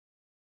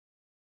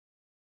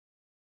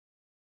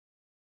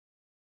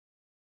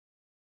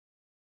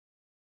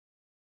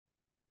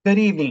Good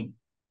evening.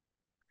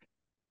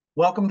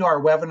 Welcome to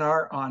our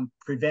webinar on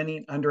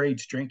preventing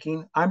underage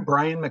drinking. I'm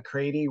Brian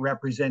McCready,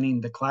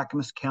 representing the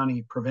Clackamas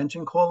County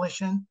Prevention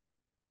Coalition,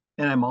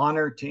 and I'm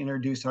honored to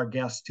introduce our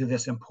guests to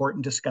this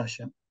important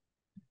discussion.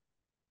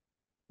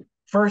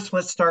 First,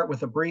 let's start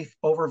with a brief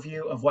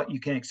overview of what you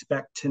can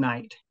expect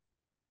tonight.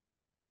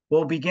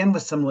 We'll begin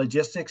with some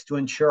logistics to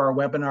ensure our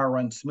webinar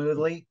runs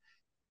smoothly.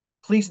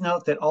 Please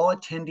note that all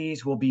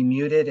attendees will be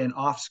muted and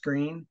off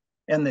screen,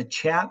 and the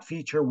chat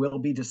feature will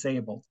be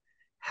disabled.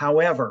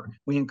 However,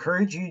 we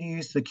encourage you to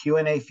use the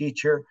Q&A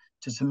feature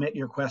to submit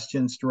your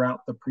questions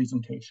throughout the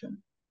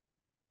presentation.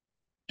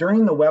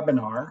 During the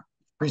webinar,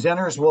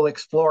 presenters will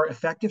explore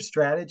effective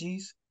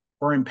strategies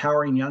for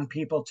empowering young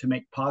people to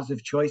make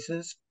positive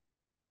choices,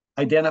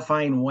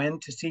 identifying when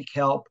to seek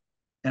help,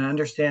 and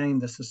understanding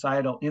the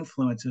societal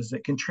influences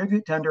that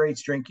contribute to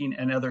underage drinking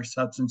and other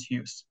substance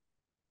use.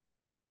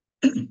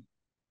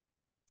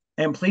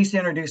 I'm pleased to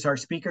introduce our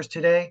speakers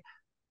today,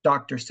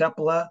 Dr.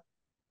 Seppala,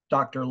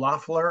 Dr.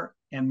 Loeffler,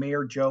 and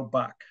Mayor Joe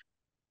Buck.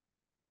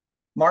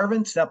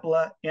 Marvin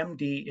Seppala,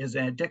 MD, is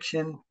an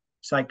addiction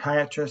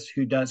psychiatrist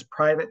who does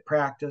private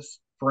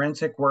practice,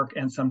 forensic work,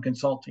 and some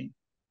consulting.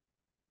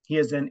 He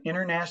is an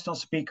international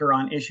speaker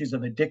on issues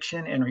of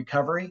addiction and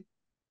recovery.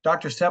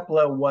 Dr.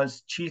 Seppala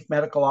was Chief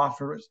Medical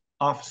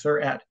Officer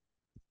at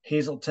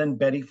Hazelton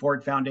Betty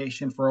Ford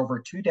Foundation for over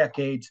 2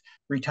 decades,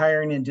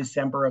 retiring in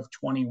December of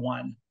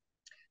 21.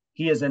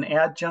 He is an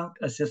adjunct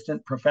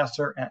assistant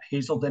professor at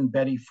Hazelton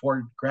Betty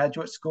Ford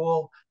Graduate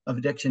School of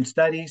Addiction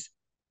Studies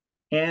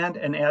and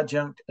an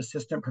adjunct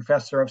assistant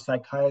professor of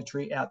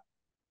psychiatry at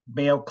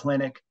Mayo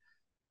Clinic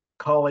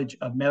College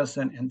of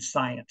Medicine and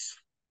Science.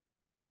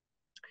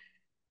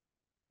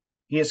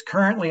 He is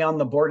currently on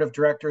the board of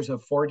directors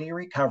of 4D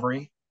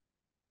Recovery.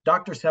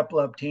 Dr.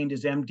 Seppala obtained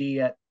his MD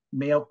at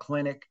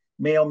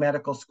Mayo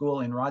Medical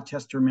School in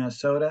Rochester,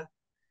 Minnesota,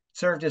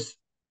 served his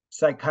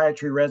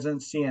psychiatry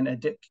residency and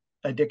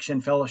addiction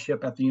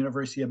fellowship at the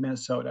University of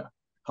Minnesota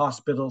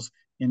hospitals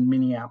in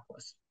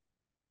Minneapolis.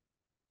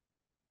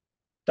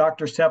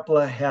 Dr.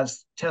 Seppala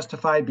has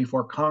testified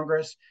before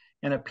Congress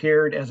and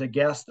appeared as a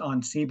guest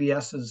on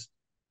CBS's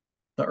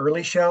The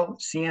Early Show,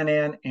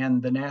 CNN,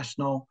 and the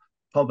National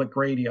Public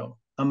Radio,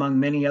 among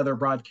many other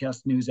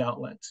broadcast news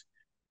outlets.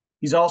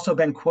 He's also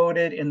been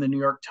quoted in the New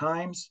York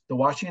Times, the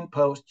Washington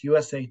Post,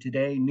 USA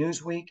Today,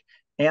 Newsweek,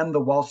 and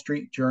the Wall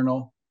Street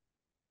Journal.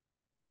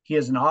 He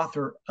is an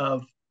author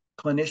of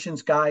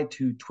Clinician's Guide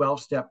to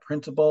 12-Step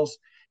Principles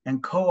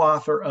and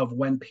co-author of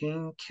When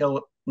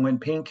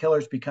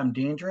Painkillers Become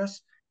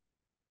Dangerous,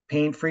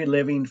 Pain-Free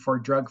Living for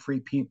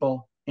Drug-Free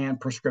People, and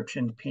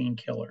Prescription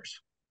Painkillers.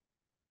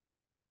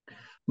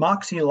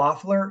 Moxie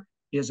Loeffler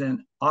is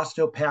an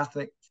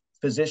osteopathic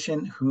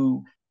physician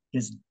who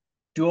is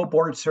dual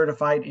board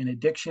certified in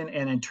addiction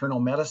and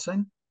internal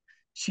medicine.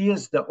 She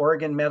is the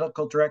Oregon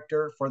Medical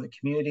Director for the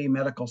Community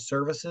Medical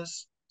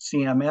Services,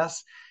 CMS,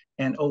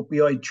 and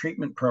Opioid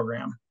Treatment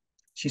Program.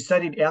 She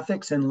studied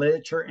ethics and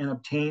literature and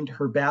obtained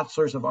her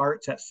Bachelor's of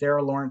Arts at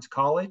Sarah Lawrence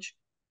College,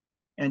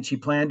 and she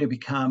planned to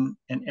become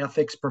an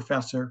ethics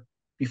professor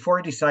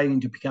before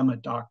deciding to become a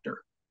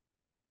doctor.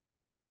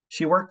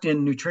 She worked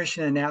in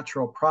nutrition and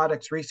natural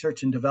products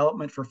research and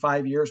development for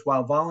 5 years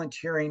while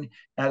volunteering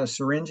at a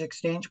syringe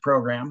exchange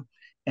program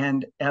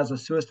and as a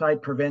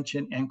suicide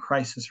prevention and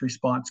crisis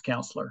response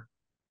counselor.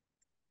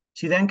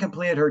 She then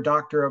completed her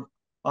Doctor of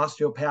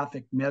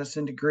Osteopathic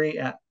Medicine degree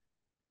at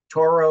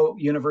Touro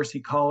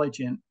University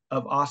College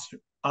of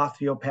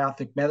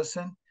Osteopathic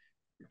Medicine,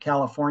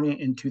 California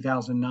in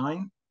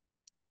 2009.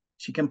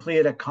 She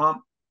completed a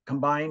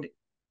combined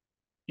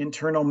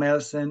internal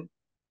medicine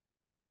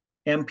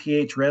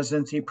MPH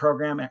residency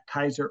program at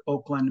Kaiser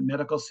Oakland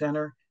Medical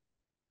Center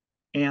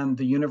and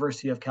the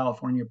University of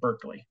California,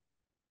 Berkeley.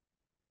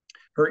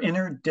 Her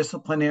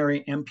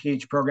interdisciplinary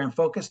MPH program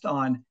focused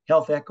on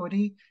health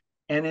equity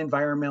and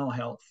environmental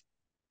health.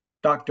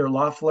 Dr.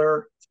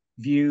 Loeffler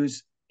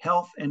views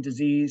health and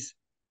disease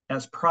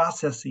as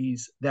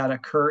processes that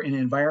occur in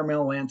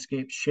environmental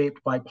landscapes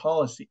shaped by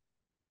policy.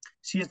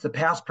 She is the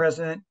past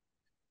president,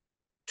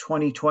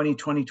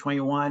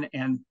 2020-2021,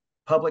 and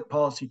public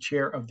policy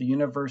chair of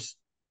the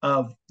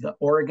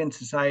Oregon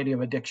Society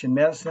of Addiction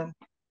Medicine.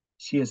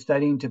 She is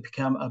studying to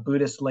become a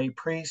Buddhist lay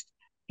priest,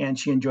 and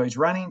she enjoys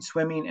running,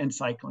 swimming, and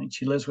cycling.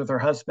 She lives with her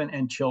husband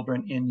and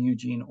children in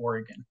Eugene,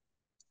 Oregon.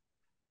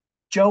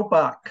 Joe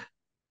Buck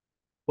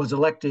was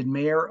elected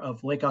mayor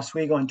of Lake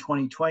Oswego in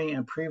 2020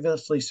 and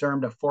previously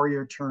served a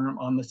 4-year term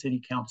on the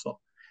city council.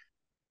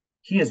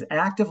 He is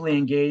actively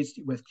engaged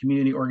with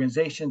community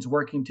organizations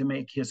working to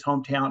make his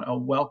hometown a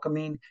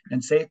welcoming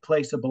and safe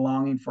place of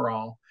belonging for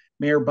all.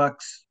 Mayor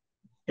Buck's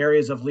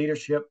areas of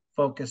leadership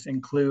focus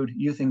include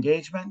youth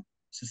engagement,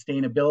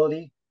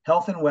 sustainability,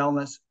 health and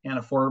wellness, and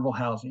affordable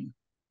housing.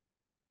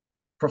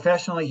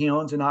 Professionally, he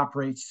owns and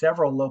operates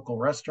several local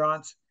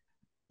restaurants.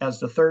 As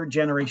the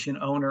 3rd-generation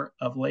owner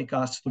of Lake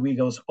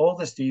Oswego's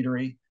oldest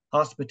eatery,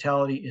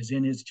 hospitality is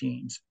in his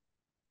genes.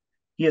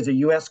 He is a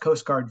U.S.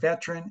 Coast Guard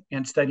veteran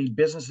and studied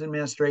business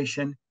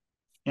administration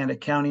and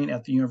accounting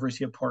at the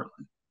University of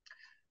Portland.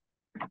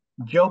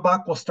 Joe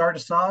Buck will start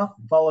us off,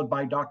 followed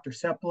by Dr.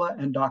 Sepala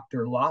and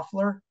Dr.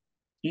 Loeffler.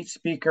 Each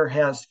speaker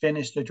has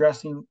finished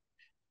addressing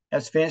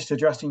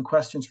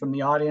questions from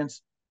the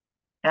audience.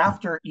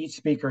 After each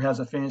speaker has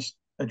finished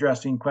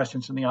addressing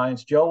questions from the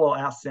audience, Joe will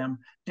ask them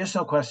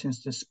additional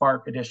questions to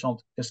spark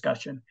additional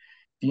discussion. At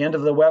the end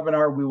of the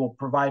webinar, we will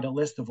provide a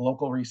list of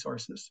local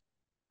resources.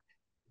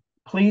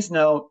 Please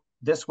note,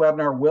 this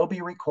webinar will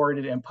be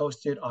recorded and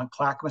posted on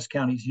Clackamas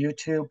County's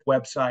YouTube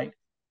website,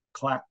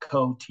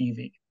 ClackCo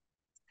TV.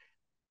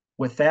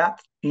 With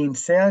that being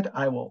said,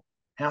 I will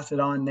pass it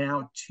on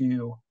now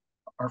to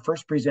our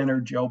first presenter,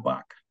 Joe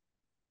Buck.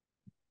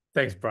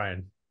 Thanks,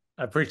 Brian.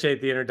 I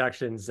appreciate the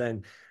introductions,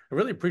 and I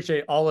really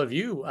appreciate all of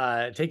you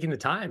taking the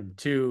time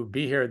to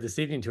be here this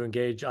evening to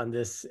engage on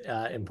this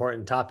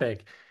important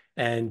topic,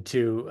 and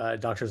to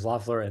Drs.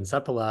 Loeffler and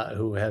Sepala,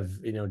 who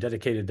have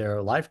dedicated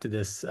their life to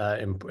this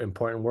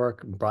important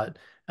work, and brought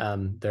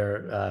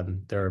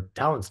their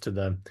talents to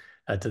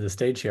the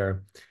stage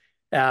here.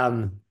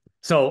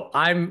 So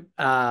I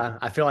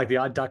feel like the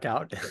odd duck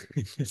out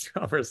in this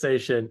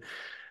conversation.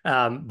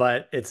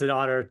 But it's an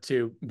honor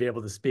to be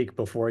able to speak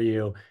before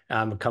you,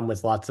 come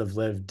with lots of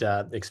lived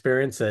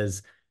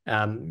experiences,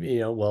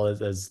 well,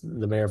 as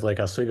the mayor of Lake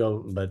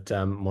Oswego, but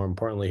more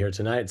importantly here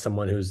tonight,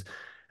 someone who's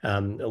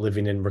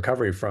living in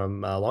recovery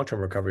from long-term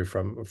recovery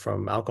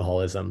from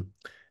alcoholism.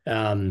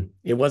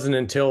 It wasn't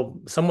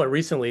until somewhat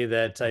recently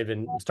that I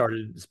even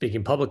started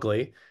speaking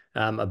publicly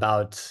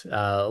about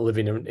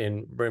living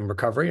in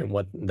recovery and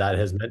what that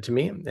has meant to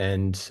me,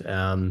 and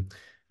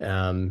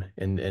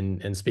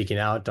speaking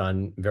out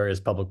on various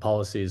public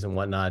policies and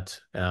whatnot,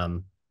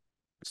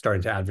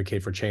 starting to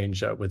advocate for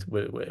change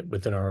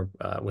within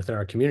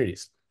our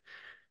communities.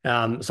 So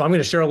I'm going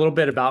to share a little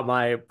bit about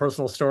my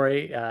personal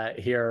story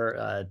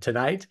here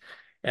tonight,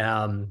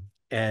 and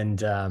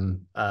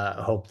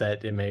hope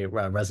that it may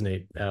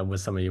resonate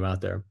with some of you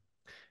out there.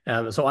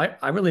 So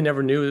I really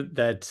never knew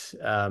that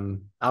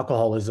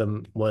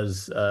alcoholism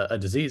was a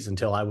disease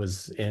until I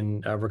was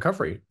in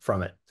recovery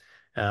from it.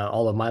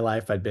 All of my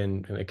life, I'd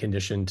been kind of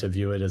conditioned to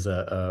view it as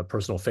a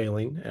personal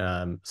failing,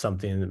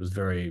 something that was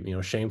very,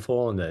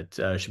 shameful and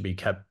that should be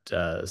kept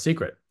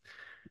secret.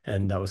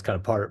 And that was kind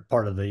of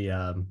part of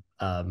the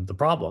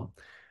problem.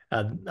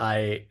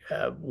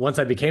 Once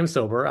I became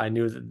sober, I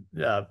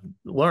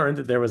learned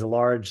that there was a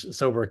large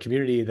sober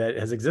community that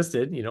has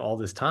existed, all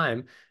this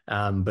time,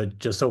 but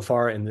just so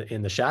far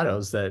in the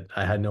shadows that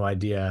I had no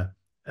idea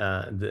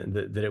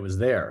that it was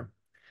there.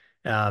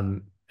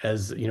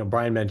 As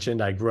Brian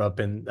mentioned, I grew up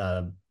in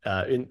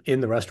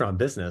the restaurant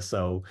business,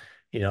 so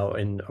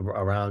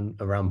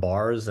around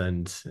bars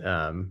and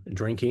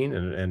drinking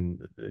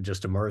and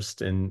just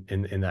immersed in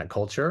that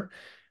culture.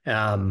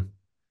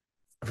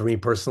 For me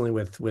personally,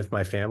 with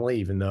my family,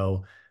 even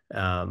though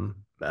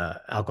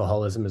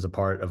alcoholism is a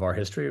part of our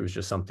history, it was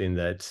just something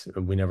that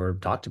we never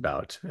talked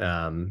about.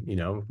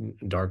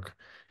 Dark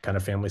kind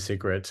of family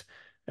secret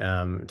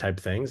type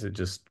things. It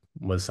just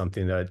was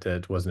something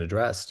that wasn't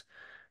addressed.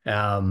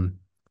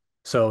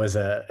 So as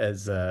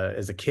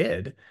a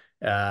kid,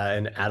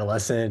 an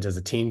adolescent, as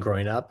a teen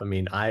growing up, I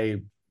mean,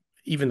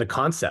 even the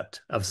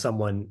concept of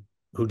someone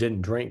who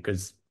didn't drink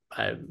it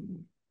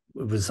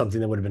was something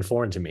that would have been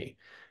foreign to me.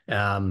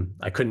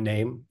 I couldn't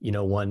name,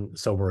 one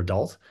sober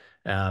adult,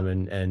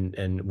 and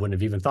wouldn't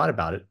have even thought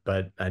about it,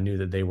 but I knew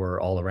that they were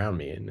all around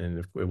me, and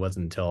it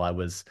wasn't until I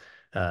was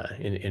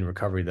in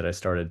recovery that I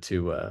started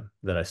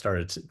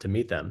to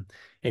meet them,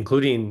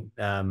 including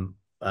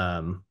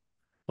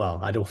well,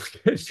 I don't want to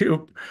get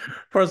too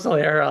personal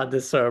here on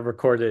this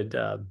recorded,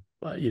 on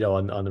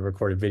the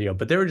recorded video,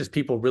 but there were just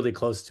people really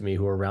close to me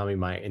who were around me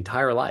my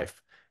entire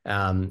life,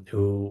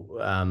 who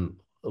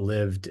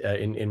lived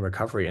in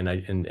recovery,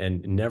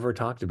 and never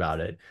talked about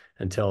it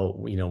until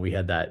we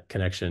had that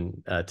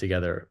connection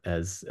together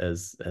as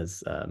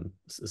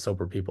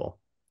sober people.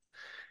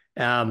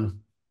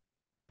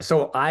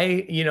 So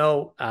I,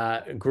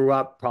 grew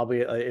up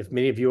probably, if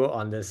many of you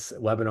on this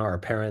webinar are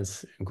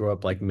parents, grew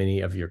up like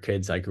many of your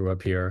kids. I grew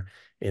up here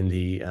in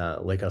the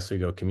Lake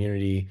Oswego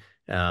community.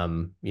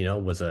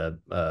 Was had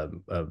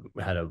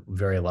a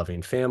very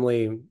loving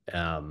family,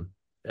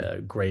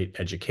 great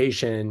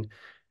education,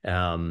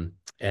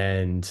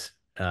 and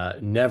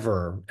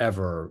never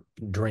ever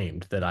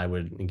dreamed that I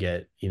would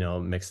get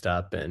mixed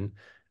up in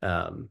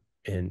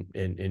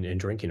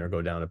drinking or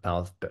go down a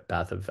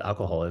path of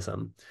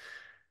alcoholism.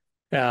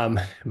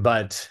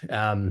 But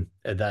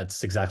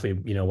that's exactly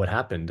what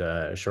happened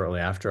shortly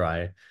after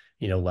I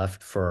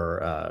left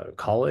for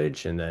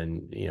college, and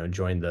then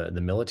joined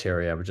the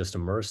military. I was just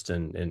immersed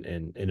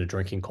in a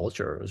drinking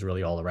culture. It was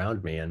really all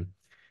around me, and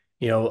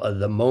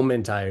the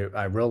moment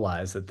I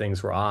realized that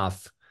things were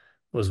off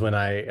was when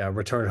I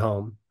returned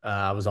home.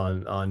 I was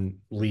on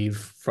leave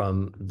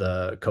from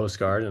the Coast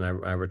Guard, and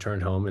I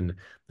returned home, and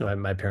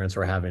my parents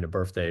were having a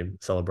birthday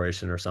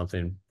celebration or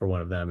something for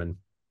one of them, and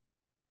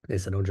they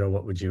said, "Oh, Joe,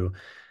 what would you,"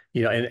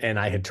 and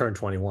I had turned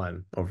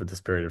 21 over this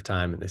period of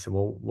time, and they said,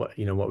 "Well, what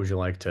would you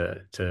like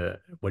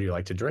what do you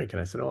like to drink?" And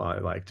I said, "Oh, I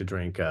like to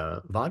drink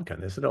vodka."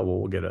 And they said, "Oh, well,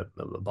 we'll get a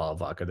bottle of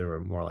vodka." They were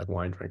more like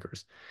wine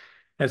drinkers.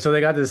 And so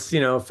they got this,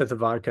 fifth of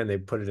vodka and they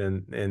put it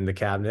in the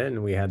cabinet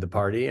and we had the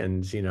party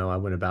and I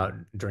went about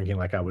drinking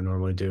like I would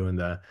normally do in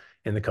the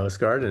Coast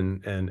Guard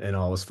and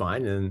all was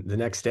fine. And the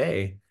next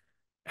day,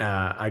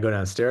 I go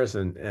downstairs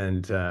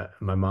and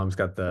my mom's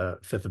got the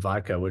fifth of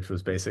vodka, which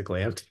was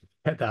basically empty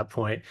at that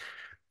point.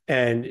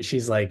 And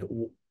she's like,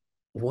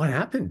 "What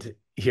happened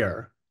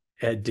here?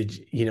 Did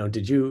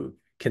you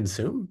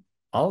consume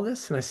all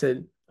this?" And I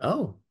said,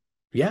 "Oh,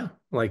 yeah.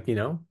 Like,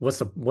 what's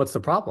the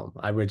problem?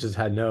 I would just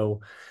had no."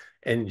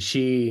 And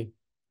she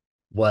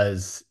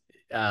was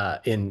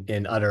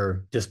in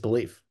utter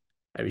disbelief.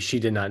 I mean, she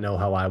did not know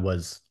how I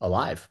was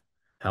alive,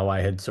 how I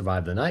had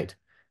survived the night.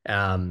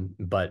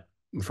 But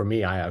for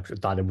me, I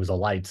actually thought it was a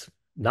light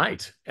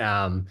night.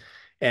 And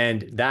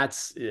I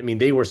mean,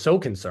 they were so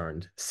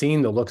concerned.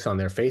 Seeing the looks on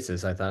their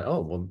faces, I thought, oh,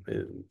 well,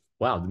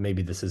 wow,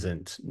 maybe this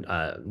isn't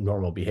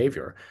normal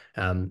behavior.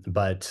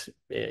 But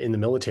in the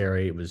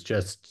military, it was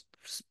just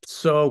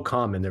so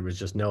common. There was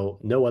just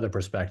no other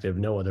perspective,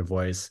 no other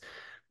voice.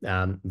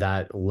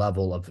 That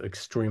level of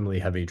extremely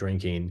heavy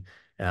drinking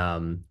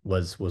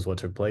was what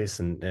took place,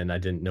 and I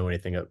didn't know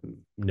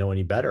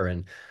any better,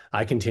 and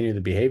I continued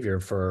the behavior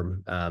for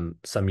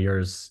some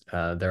years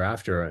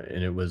thereafter,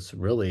 and it was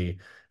really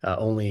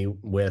only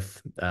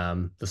with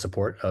the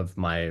support of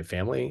my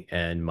family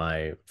and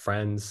my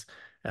friends,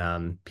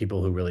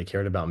 people who really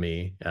cared about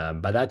me.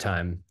 By that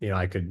time,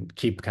 I could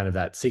keep kind of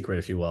that secret,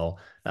 if you will,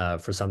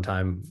 for some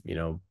time,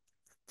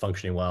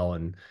 functioning well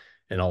and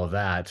all of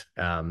that.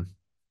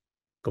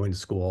 Going to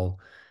school.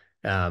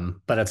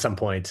 But at some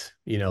point,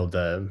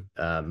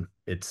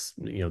 it's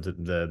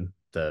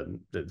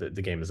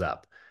the game is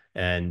up,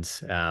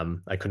 and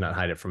I could not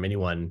hide it from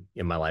anyone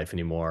in my life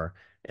anymore,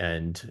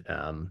 and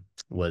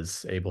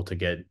was able to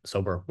get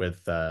sober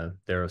with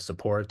their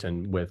support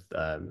and with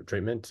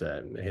treatment.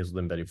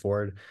 Hazelden Betty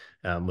Ford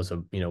was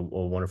a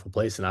wonderful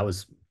place, and I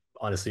was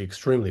honestly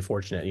extremely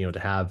fortunate, to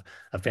have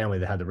a family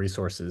that had the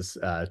resources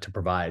to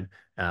provide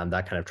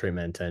that kind of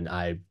treatment. And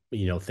I,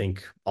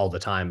 think all the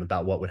time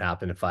about what would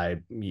happen if I,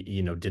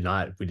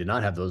 if we did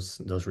not have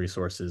those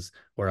resources,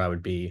 where I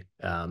would be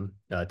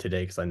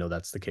today, because I know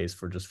that's the case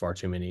for just far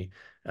too many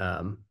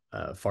in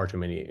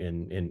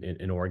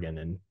Oregon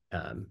and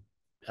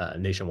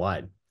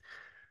nationwide.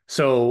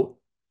 So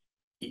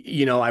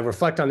I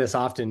reflect on this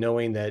often,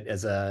 knowing that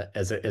as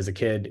a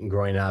kid and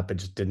growing up, I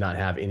just did not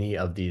have any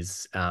of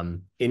these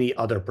any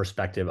other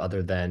perspective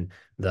other than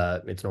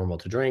it's normal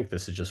to drink.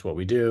 This is just what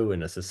we do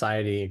in a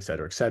society, et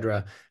cetera, et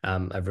cetera.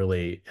 I've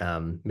really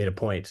made a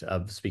point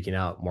of speaking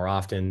out more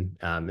often,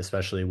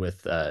 especially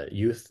with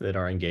youth that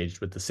are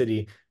engaged with the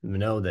city.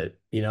 Know that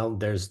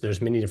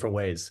there's many different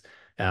ways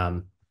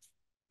to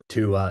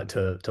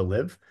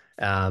live,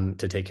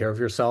 to take care of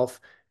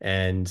yourself.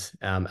 And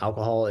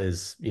alcohol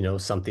is,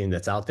 something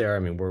that's out there. I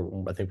mean,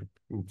 I think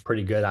we're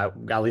pretty good.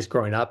 At least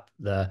growing up,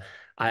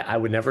 I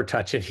would never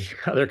touch any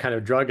other kind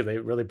of drug. They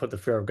really put the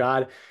fear of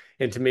God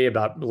into me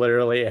about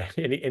literally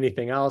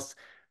anything else.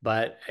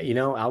 But,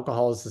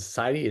 alcohol as a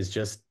society is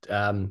just,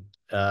 quite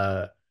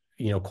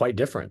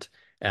different.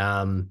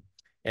 Um,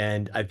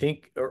 and I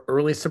think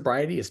early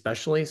sobriety,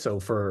 especially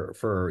so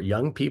for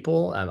young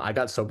people, I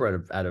got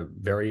sober at a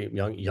very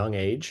young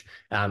age,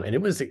 and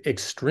it was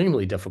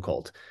extremely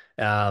difficult.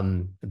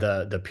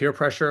 The peer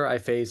pressure I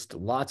faced,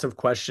 lots of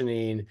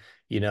questioning,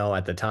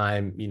 at the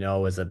time,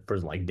 as a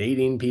person like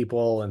dating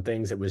people and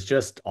things, it was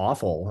just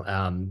awful.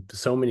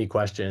 So many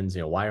questions,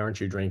 why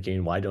aren't you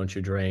drinking? Why don't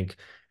you drink?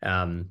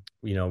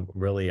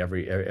 Really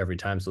every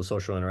time. So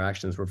social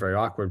interactions were very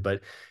awkward.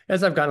 But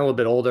as I've gotten a little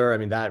bit older, I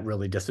mean, that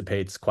really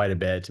dissipates quite a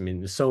bit. I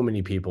mean, so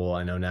many people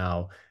I know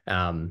now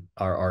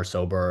are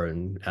sober,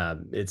 and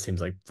it seems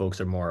like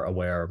folks are more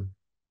aware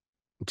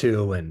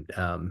too, and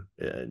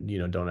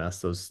don't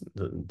ask those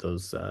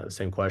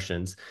same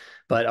questions.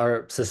 But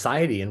our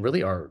society and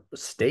really our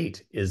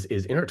state is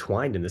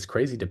intertwined in this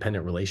crazy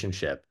dependent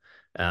relationship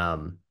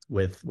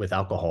with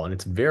alcohol, and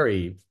it's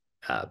very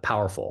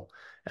powerful.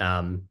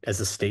 As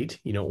a state,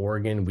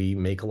 Oregon, we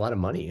make a lot of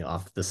money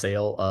off the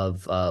sale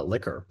of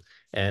liquor.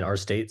 And our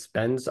state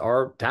spends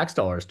our tax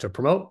dollars to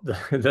promote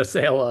the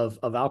sale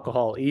of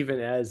alcohol, even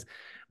as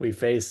we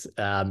face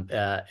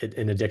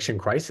an addiction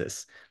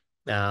crisis.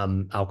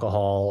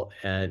 Alcohol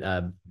and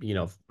I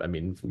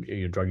mean,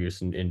 drug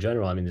use in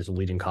general. I mean, there's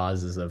leading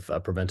causes of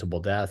preventable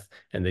death,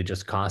 and they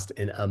just cost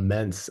an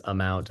immense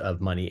amount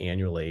of money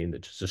annually, and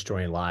it's just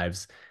destroying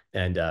lives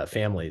and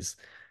families.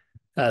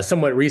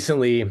 Somewhat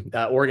recently,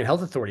 Oregon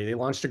Health Authority, they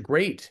launched a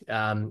great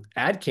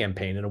ad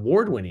campaign, an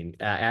award-winning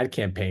ad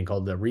campaign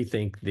called the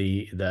Rethink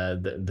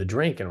the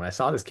Drink. And when I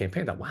saw this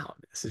campaign, I thought, wow,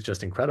 this is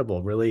just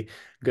incredible, really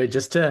good,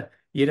 just to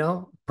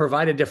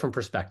provide a different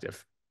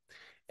perspective.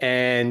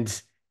 And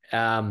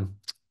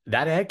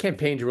that ad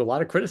campaign drew a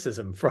lot of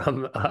criticism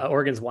from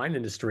Oregon's wine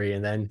industry,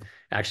 and then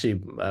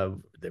actually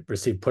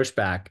received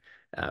pushback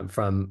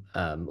from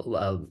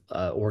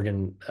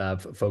Oregon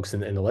folks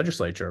in the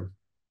legislature.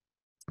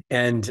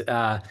 And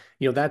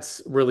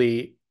that's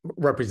really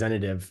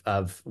representative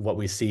of what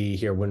we see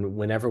here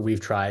whenever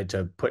we've tried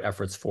to put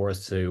efforts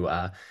forth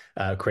to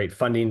create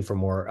funding for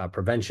more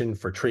prevention,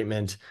 for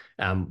treatment,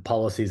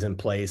 policies in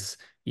place,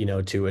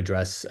 to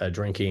address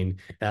drinking.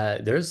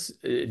 There's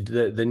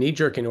the knee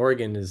jerk in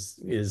Oregon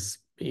is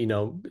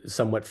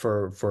somewhat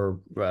for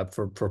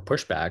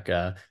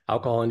pushback.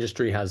 Alcohol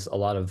industry has a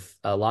lot of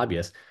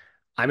lobbyists.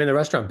 I'm in the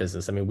restaurant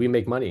business. I mean, we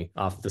make money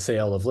off the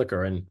sale of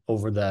liquor, and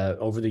over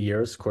the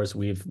years, of course,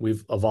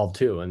 we've evolved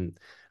too. And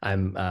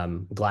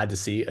I'm glad to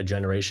see a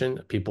generation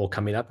of people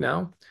coming up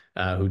now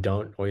who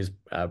don't always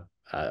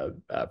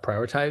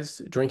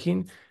prioritize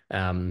drinking.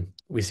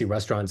 We see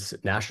restaurants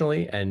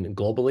nationally and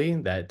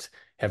globally that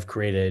have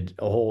created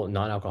a whole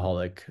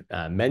non-alcoholic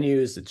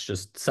menus. It's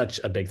just such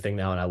a big thing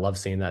now, and I love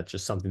seeing that.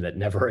 Just something that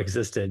never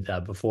existed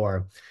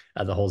before.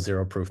 The whole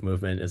zero proof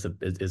movement is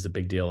a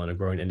big deal and a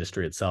growing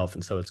industry itself,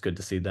 and so it's good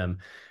to see them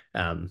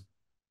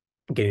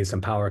gaining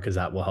some power, because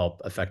that will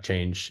help affect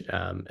change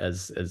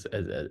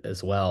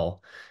as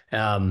well.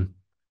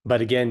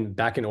 But again,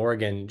 back in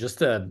Oregon,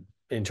 just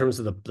in terms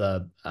of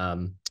the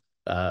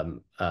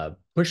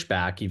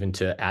pushback, even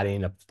to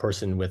adding a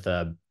person with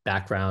a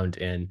background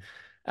in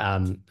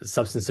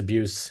substance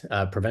abuse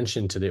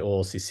prevention to the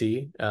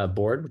OLCC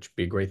board, which would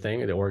be a great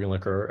thing, the Oregon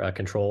Liquor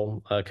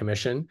Control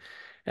Commission.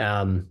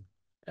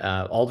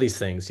 All these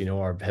things,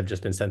 have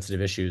just been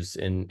sensitive issues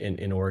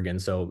in Oregon.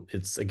 So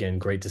it's, again,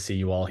 great to see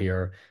you all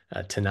here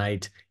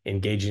tonight,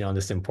 engaging on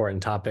this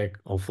important topic,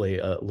 hopefully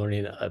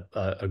learning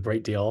a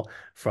great deal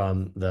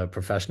from the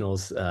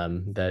professionals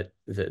that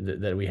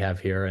we have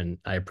here. And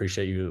I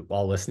appreciate you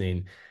all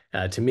listening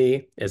to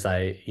me as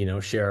I,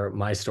 share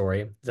my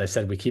story. As I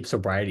said, we keep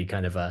sobriety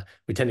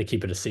we tend to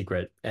keep it a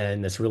secret,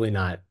 and it's really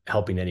not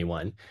helping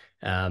anyone.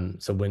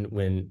 So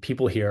when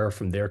people hear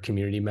from their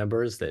community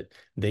members that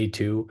they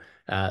too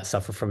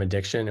suffer from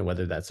addiction, and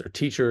whether that's their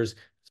teachers,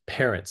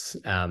 parents,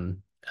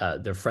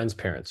 their friends'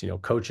 parents,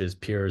 coaches,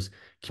 peers,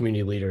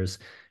 community leaders,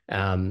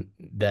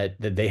 that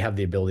they have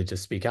the ability to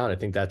speak out, I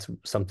think that's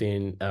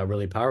something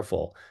really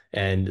powerful,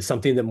 and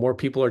something that more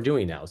people are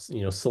doing now.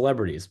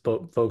 Celebrities,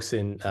 folks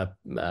in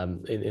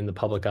the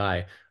public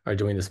eye are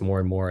doing this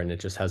more and more, and it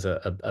just has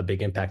a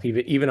big impact,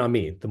 even on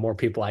me. The more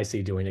people I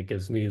see doing it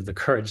gives me the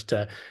courage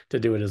to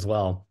do it as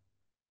well.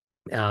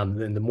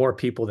 And the more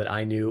people that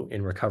I knew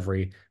in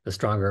recovery, the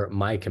stronger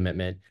my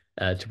commitment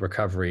to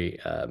recovery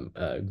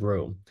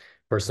grew.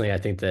 Personally, I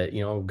think that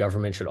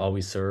government should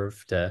always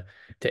serve to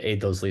aid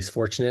those least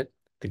fortunate.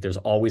 I think there's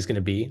always going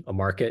to be a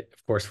market,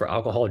 of course, for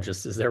alcohol,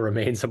 just as there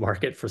remains a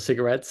market for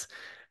cigarettes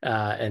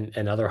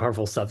and other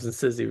harmful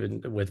substances,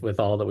 even with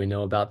all that we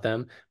know about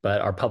them.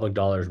 But our public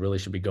dollars really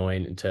should be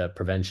going into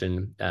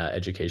prevention,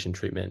 education,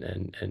 treatment,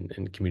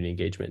 and community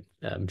engagement,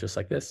 just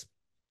like this.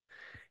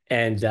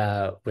 And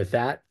with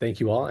that, thank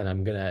you all. And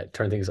I'm going to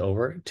turn things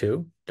over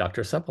to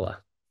Dr. Seppala.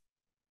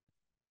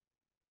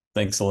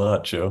 Thanks a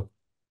lot, Joe.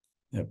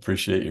 I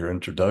appreciate your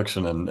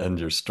introduction and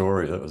your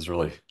story. That was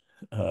really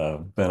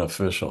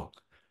beneficial.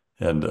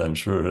 And I'm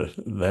sure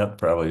that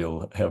probably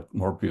will have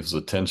more people's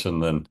attention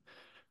than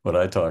what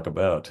I talk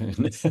about.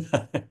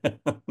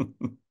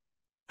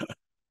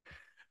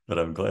 But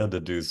I'm glad to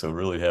do so.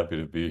 Really happy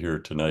to be here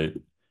tonight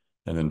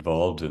and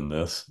involved in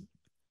this.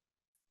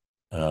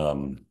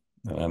 And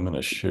I'm going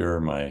to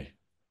share my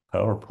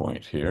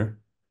PowerPoint here.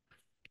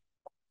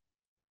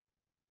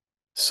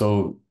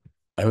 So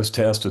I was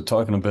tasked with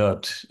talking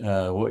about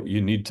what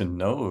you need to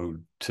know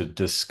to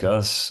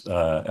discuss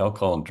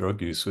alcohol and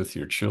drug use with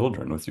your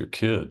children, with your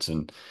kids.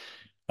 And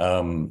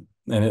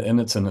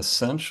it's an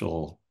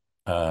essential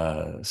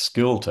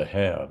skill to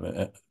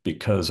have,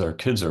 because our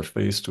kids are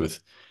faced with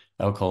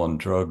alcohol and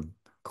drug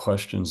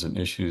questions and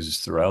issues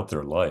throughout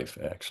their life,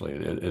 actually.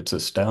 It's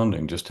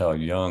astounding just how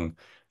young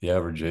the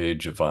average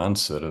age of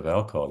onset of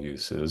alcohol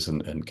use is,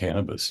 and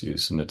cannabis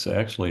use. And it's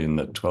actually in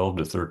the 12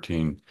 to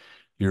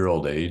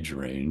 13-year-old age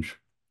range.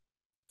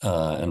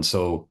 And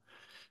so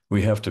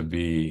we have to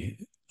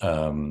be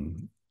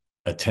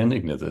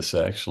attending to this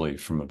actually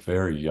from a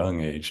very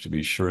young age, to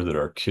be sure that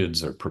our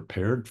kids are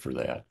prepared for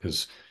that,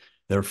 because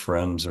their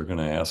friends are going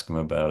to ask them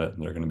about it,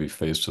 and they're going to be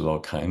faced with all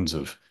kinds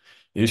of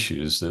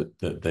issues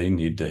that they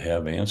need to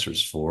have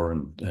answers for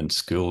and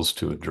skills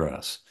to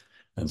address.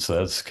 And so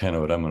that's kind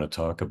of what I'm going to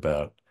talk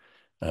about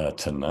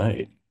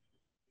tonight.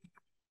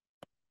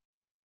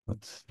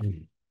 Let's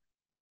see.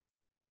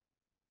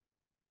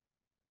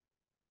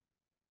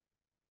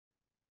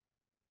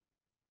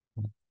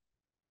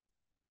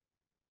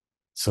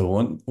 So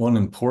one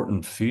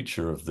important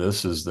feature of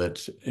this is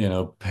that,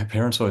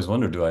 parents always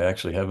wonder, do I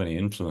actually have any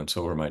influence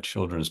over my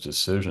children's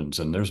decisions?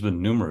 And there's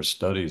been numerous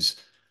studies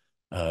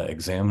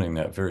examining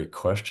that very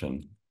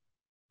question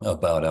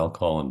about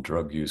alcohol and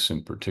drug use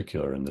in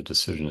particular, and the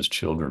decisions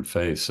children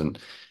face.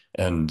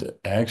 And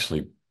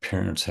actually,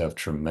 parents have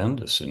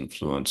tremendous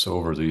influence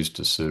over these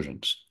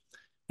decisions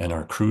and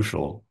are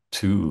crucial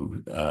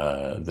to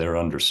their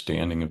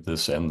understanding of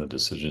this and the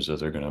decisions that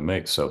they're going to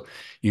make. So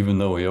even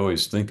though we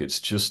always think it's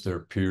just their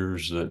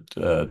peers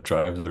that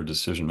drive their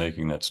decision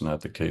making, that's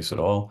not the case at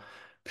all.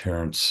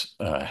 Parents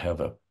have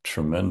a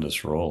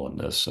tremendous role in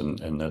this,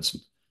 and that's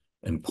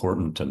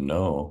important to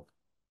know.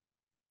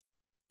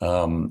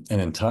 And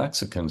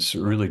intoxicants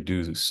really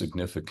do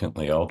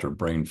significantly alter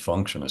brain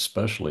function,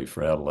 especially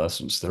for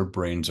adolescents. Their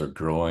brains are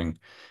growing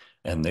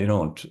and they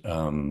don't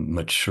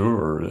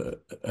mature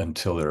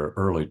until their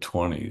early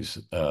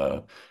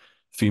 20s.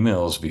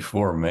 Females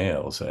before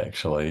males,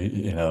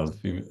 actually,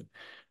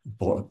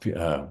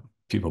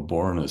 people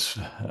born as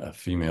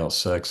female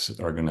sex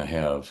are going to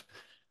have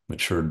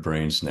matured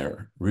brains in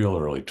their real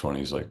early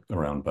 20s, like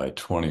around by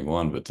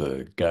 21. But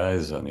the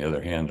guys, on the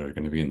other hand, are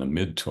going to be in the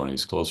mid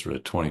 20s, closer to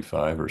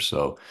 25 or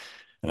so.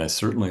 And I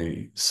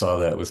certainly saw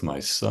that with my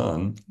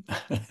son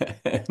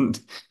and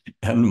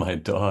my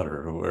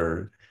daughter,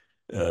 where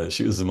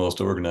she was the most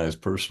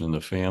organized person in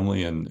the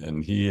family,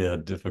 and he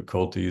had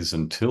difficulties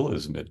until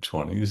his mid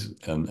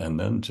 20s, and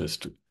then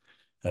just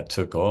that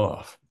took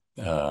off.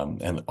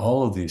 And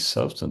all of these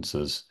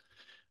substances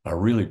are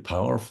really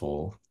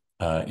powerful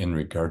in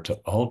regard to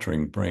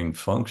altering brain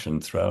function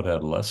throughout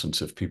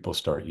adolescence if people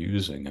start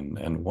using.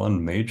 And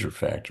one major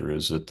factor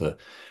is that the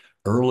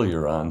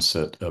earlier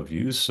onset of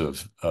use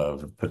of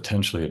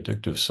potentially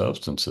addictive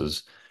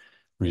substances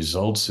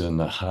results in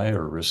a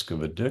higher risk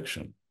of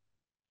addiction.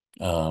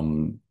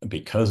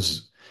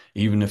 Because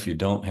even if you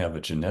don't have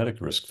a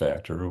genetic risk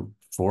factor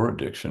for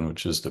addiction,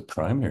 which is the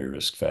primary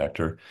risk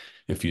factor,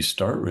 if you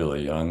start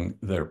really young,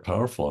 they're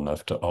powerful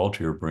enough to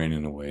alter your brain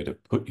in a way to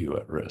put you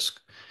at risk,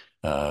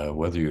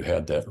 whether you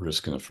had that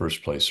risk in the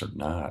first place or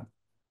not.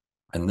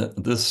 And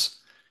this,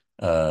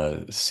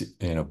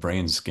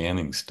 brain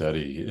scanning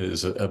study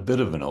is a bit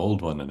of an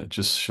old one, and it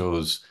just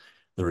shows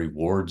the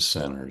reward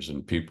centers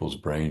in people's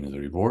brain. And the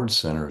reward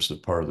center is the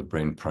part of the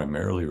brain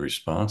primarily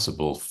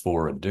responsible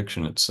for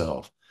addiction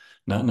itself,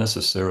 not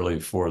necessarily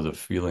for the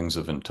feelings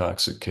of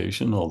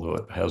intoxication, although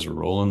it has a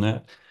role in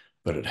that,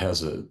 but it has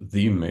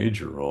the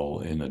major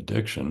role in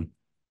addiction.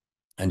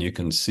 And you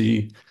can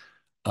see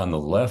on the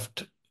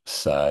left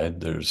side,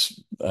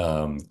 there's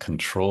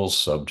control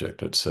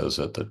subject, it says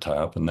at the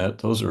top, and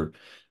those are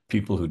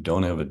people who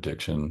don't have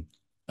addiction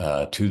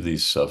to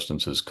these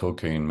substances,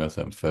 cocaine,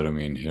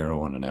 methamphetamine,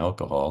 heroin, and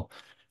alcohol.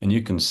 And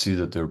you can see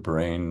that their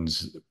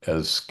brains,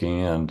 as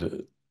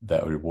scanned,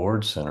 that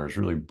reward center is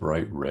really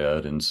bright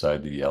red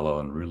inside the yellow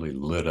and really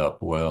lit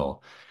up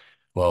well.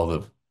 While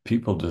the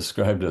people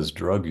described as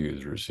drug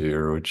users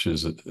here, or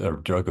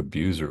drug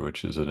abuser,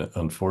 which is an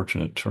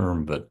unfortunate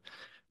term, but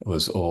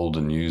was old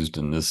and used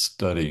in this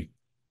study,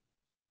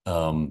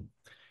 um,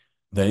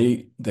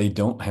 they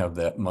don't have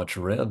that much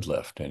red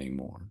left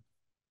anymore.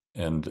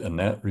 And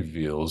that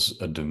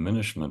reveals a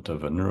diminishment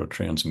of a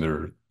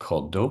neurotransmitter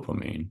called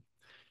dopamine,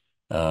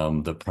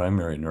 the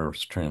primary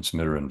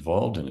neurotransmitter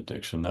involved in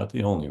addiction, not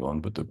the only one,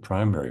 but the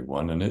primary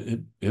one.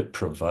 And it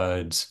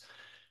provides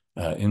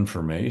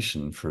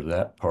information for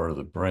that part of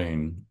the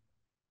brain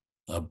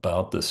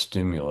about the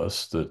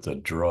stimulus, that the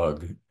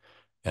drug,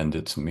 and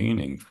its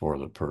meaning for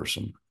the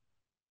person.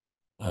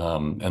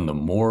 And the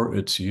more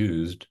it's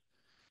used,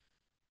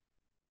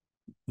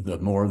 the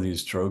more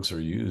these drugs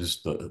are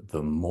used,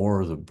 the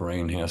more the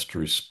brain has to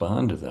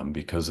respond to them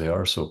because they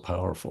are so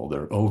powerful.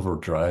 They're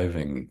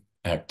overdriving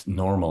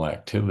normal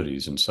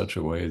activities in such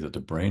a way that the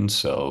brain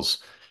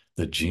cells,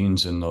 the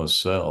genes in those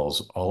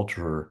cells,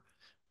 alter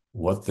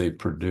what they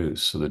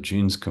produce. So the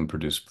genes can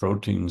produce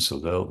proteins, so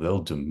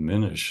they'll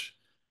diminish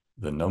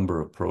the number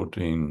of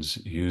proteins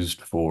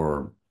used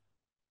for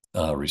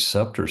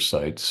receptor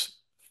sites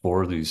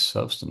for these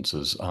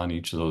substances on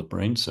each of those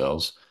brain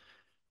cells,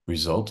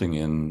 resulting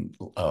in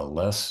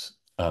less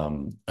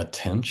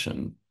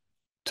attention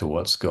to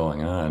what's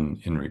going on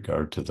in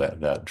regard to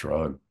that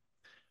drug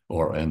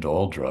and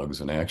all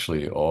drugs, and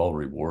actually all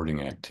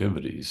rewarding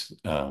activities.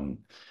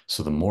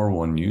 So the more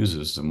one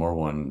uses, the more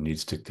one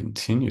needs to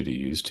continue to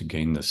use to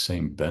gain the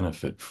same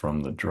benefit from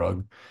the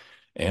drug,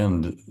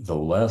 and the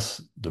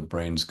less the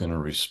brain's going to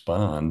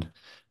respond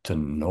to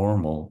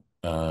normal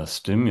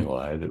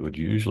stimuli that would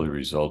usually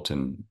result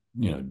in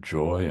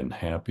joy and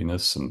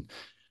happiness and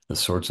the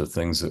sorts of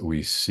things that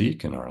we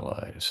seek in our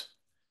lives.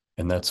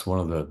 And that's one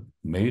of the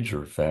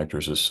major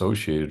factors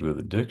associated with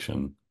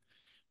addiction.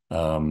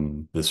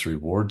 This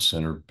reward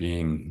center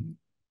being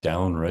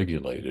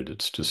downregulated,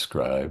 it's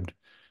described,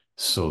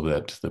 so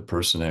that the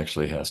person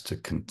actually has to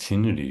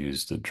continue to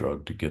use the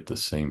drug to get the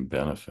same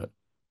benefit.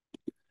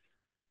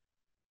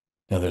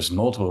 Now, there's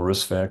multiple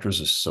risk factors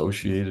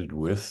associated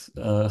with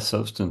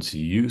substance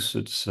use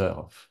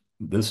itself.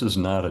 This is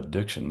not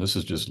addiction. This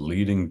is just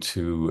leading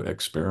to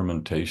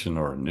experimentation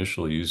or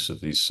initial use of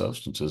these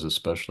substances,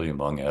 especially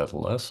among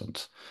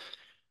adolescents.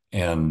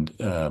 And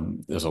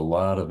there's a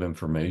lot of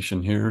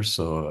information here,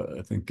 so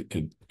I think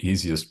it's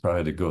easiest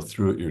probably to go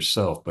through it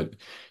yourself. But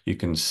you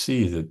can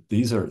see that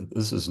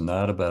this is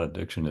not about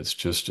addiction. It's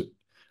just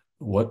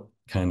what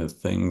kind of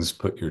things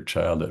put your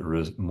child at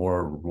risk,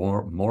 more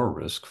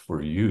risk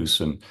for use,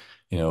 and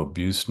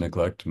abuse,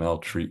 neglect,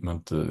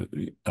 maltreatment,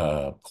 the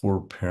poor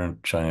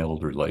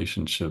parent-child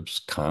relationships,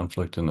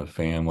 conflict in the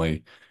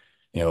family,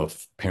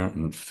 parent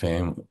and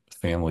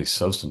family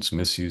substance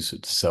misuse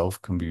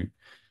itself can be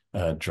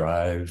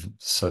drive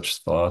such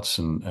thoughts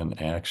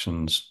and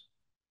actions.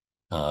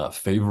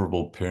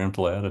 Favorable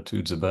parental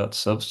attitudes about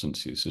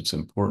substance use. It's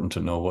important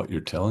to know what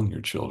you're telling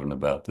your children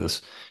about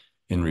this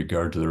in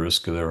regard to the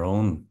risk of their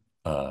own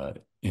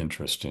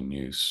interest in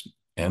use,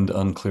 and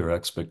unclear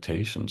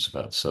expectations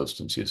about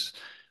substance use.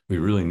 We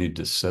really need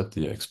to set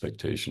the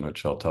expectation,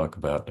 which I'll talk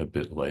about a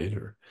bit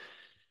later.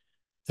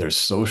 There's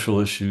social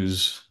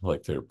issues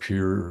like their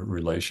peer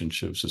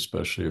relationships,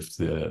 especially if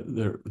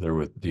they're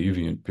with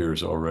deviant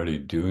peers already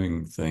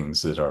doing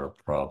things that are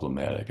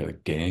problematic,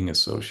 like gang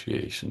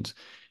associations,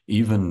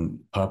 even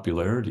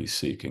popularity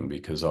seeking,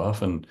 because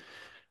often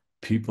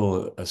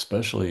people,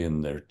 especially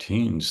in their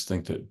teens,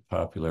 think that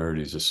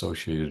popularity is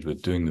associated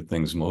with doing the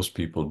things most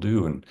people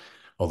do. And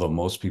although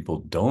most people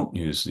don't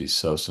use these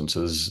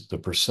substances, the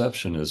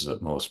perception is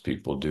that most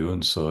people do.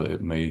 And so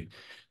it may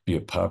be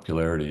a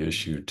popularity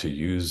issue to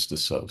use the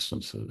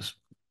substances.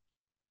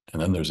 And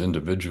then there's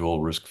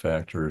individual risk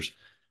factors,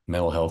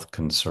 mental health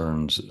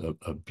concerns,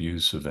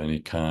 abuse of any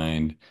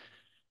kind,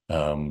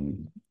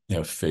 um,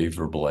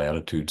 favorable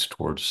attitudes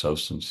towards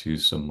substance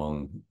use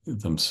among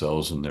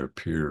themselves and their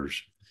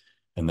peers.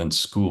 And then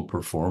school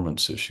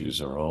performance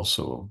issues are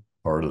also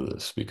part of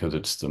this because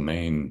it's the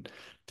main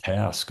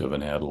task of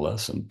an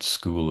adolescent,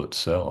 school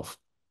itself.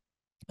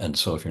 And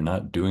so if you're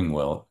not doing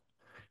well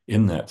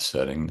in that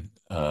setting,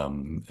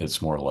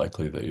 it's more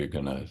likely that you're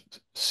going to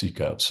seek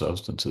out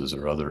substances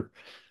or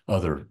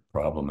other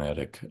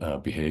problematic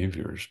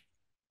behaviors.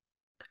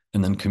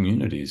 And then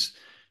communities.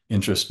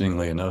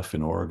 Interestingly enough,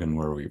 in Oregon,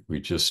 where we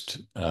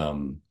just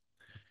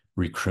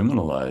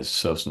recriminalized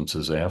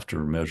substances after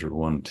Measure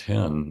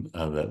 110,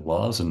 that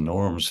laws and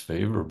norms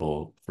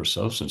favorable for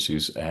substance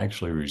use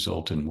actually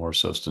result in more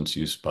substance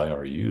use by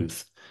our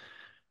youth.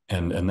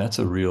 And that's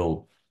a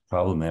real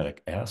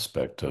problematic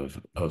aspect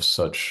of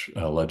such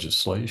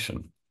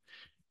legislation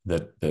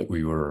that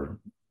we were,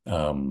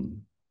 by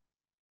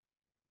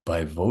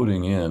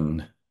voting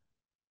in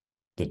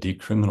the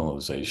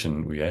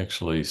decriminalization, we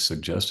actually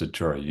suggested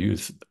to our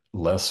youth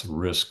less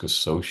risk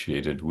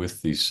associated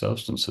with these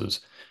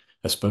substances,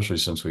 especially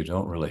since we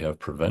don't really have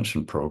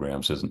prevention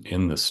programs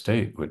in the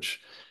state,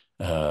 which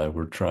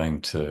we're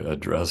trying to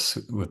address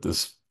with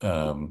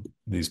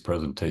these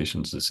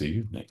presentations this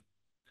evening.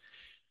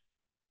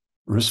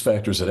 Risk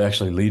factors that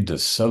actually lead to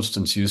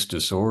substance use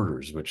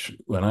disorders, which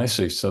when I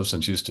say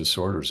substance use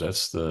disorders,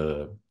 that's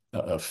the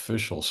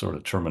official sort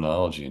of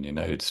terminology in the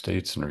United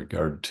States in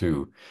regard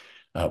to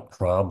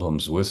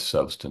problems with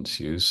substance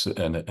use.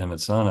 And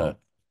it's on a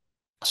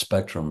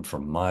spectrum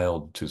from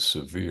mild to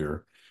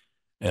severe.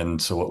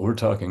 And so what we're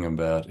talking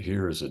about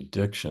here is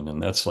addiction,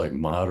 and that's like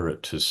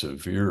moderate to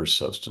severe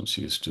substance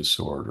use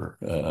disorder.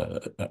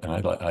 And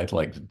I'd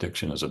like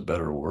addiction as a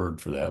better word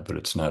for that, but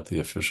it's not the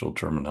official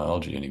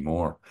terminology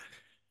anymore.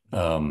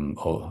 And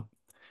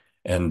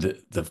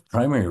the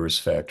primary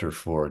risk factor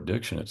for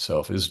addiction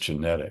itself is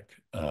genetic.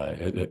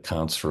 It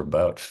accounts for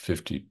about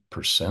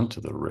 50%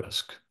 of the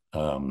risk,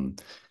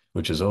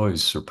 which is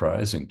always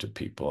surprising to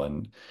people.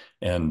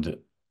 And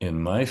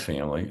in my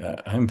family,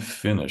 I'm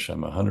Finnish.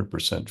 I'm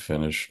 100%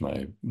 Finnish.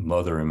 My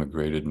mother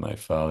immigrated. My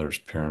father's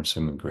parents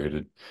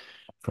immigrated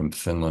from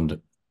Finland.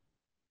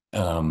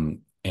 And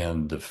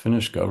the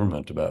Finnish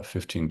government about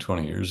 15,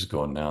 20 years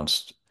ago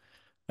announced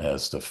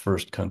as the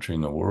first country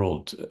in the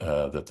world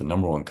that the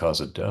number one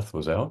cause of death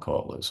was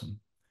alcoholism.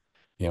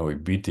 We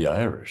beat the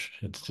Irish.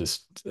 It's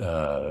just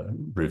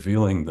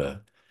revealing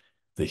the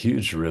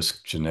huge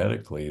risk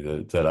genetically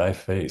that I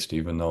faced,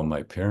 even though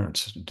my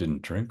parents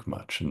didn't drink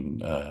much and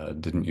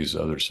didn't use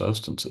other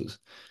substances.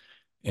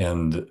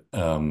 And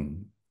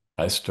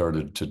I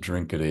started to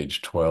drink at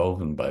age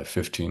 12, and by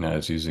 15, I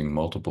was using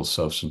multiple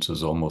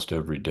substances almost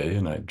every day.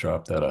 And I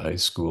dropped out of high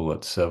school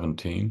at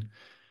 17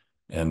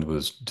 and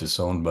was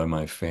disowned by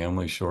my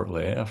family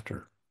shortly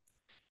after.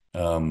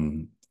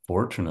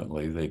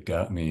 Fortunately, they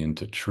got me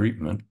into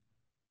treatment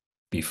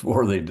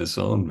before they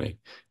disowned me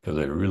because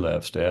I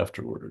relapsed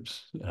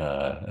afterwards.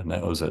 And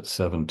that was at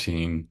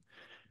 17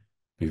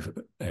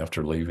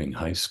 after leaving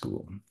high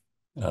school.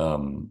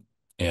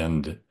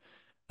 And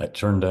it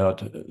turned out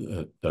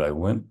that I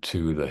went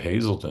to the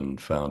Hazelden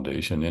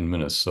Foundation in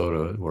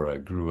Minnesota, where I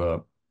grew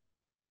up,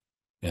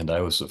 and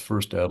I was the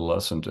first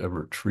adolescent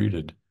ever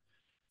treated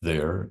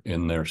there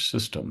in their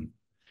system.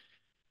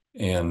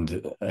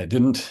 And I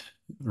didn't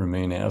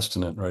remain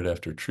abstinent right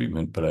after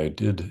treatment, but I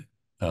did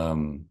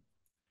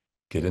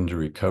get into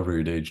recovery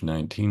at age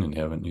 19 and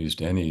haven't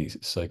used any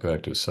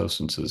psychoactive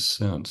substances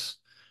since.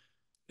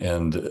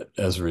 And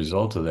as a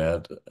result of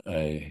that,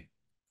 I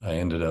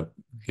ended up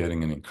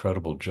getting an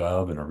incredible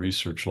job in a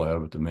research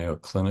lab at the Mayo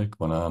Clinic,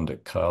 went on to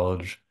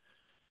college,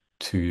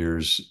 2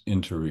 years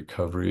into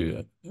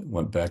recovery,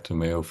 went back to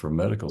Mayo for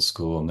medical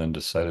school, and then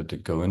decided to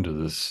go into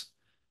this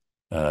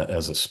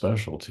as a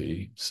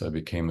specialty. So I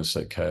became a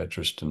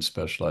psychiatrist and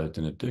specialized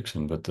in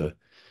addiction. But the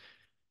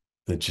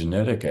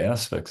genetic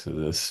aspects of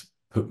this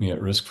put me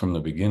at risk from the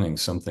beginning,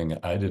 something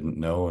I didn't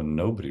know and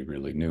nobody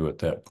really knew at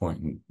that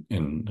point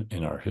in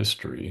our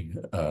history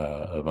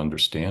of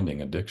understanding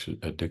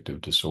addictive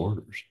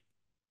disorders.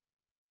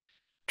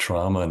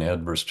 trauma and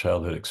adverse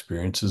childhood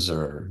experiences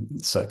are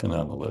second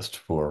on the list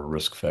for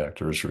risk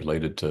factors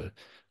related to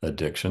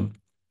addiction.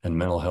 And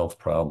mental health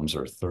problems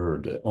are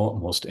third.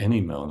 Almost any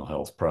mental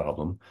health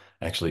problem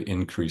actually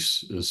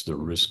increases the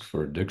risk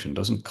for addiction.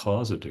 Doesn't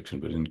cause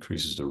addiction, but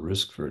increases the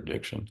risk for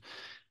addiction.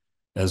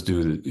 As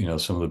do,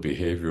 some of the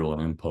behavioral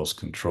and impulse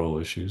control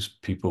issues.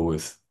 People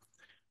with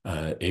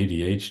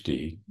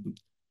ADHD,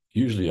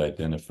 usually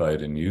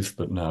identified in youth,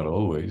 but not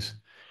always.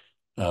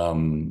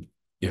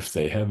 If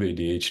they have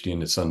ADHD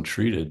and it's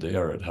untreated, they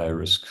are at high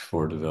risk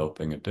for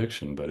developing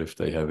addiction. But if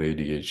they have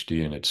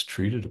ADHD and it's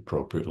treated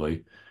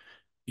appropriately,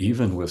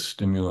 even with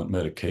stimulant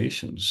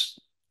medications,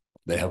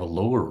 they have a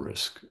lower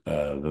risk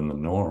than the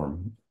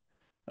norm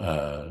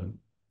uh,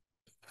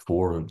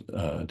 for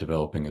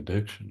developing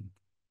addiction.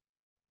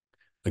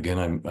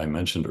 Again, I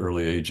mentioned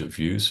early age of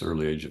use,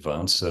 early age of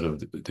onset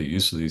of the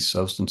use of these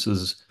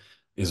substances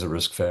is a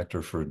risk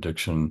factor for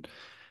addiction,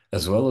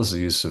 as well as the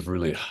use of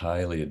really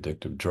highly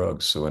addictive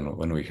drugs. So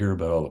when we hear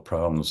about all the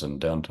problems in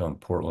downtown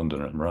Portland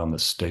and around the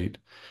state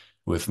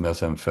with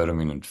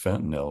methamphetamine and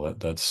fentanyl,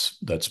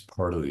 that's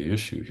part of the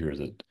issue here,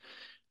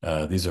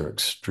 that these are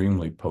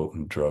extremely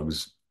potent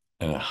drugs,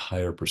 and a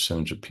higher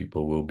percentage of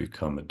people will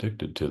become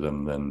addicted to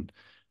them than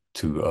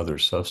to other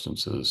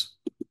substances.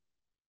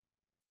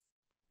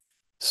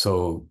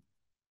 So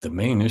the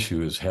main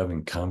issue is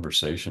having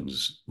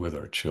conversations with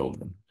our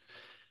children.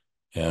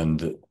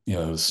 And,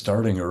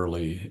 starting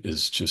early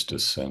is just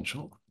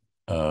essential.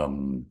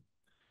 And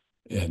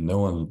no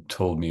one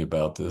told me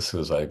about this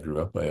as I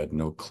grew up. I had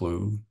no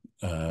clue,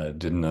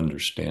 didn't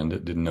understand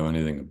it, didn't know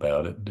anything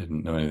about it,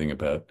 didn't know anything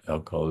about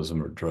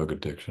alcoholism or drug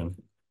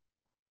addiction,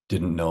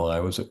 didn't know I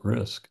was at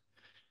risk.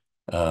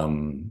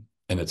 And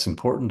it's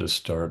important to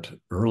start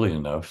early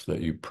enough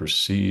that you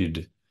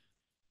precede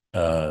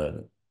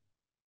the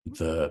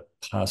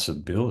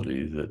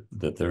possibility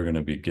that they're going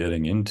to be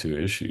getting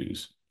into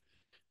issues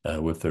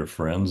with their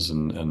friends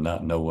and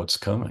not know what's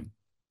coming.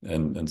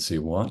 And so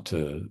you want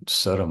to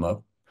set them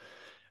up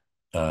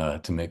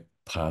to make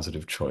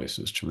positive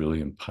choices, to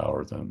really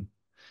empower them.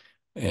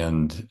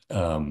 And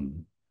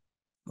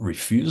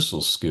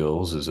refusal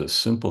skills is a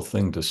simple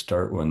thing to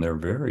start when they're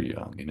very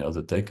young,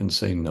 that they can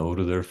say no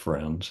to their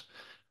friends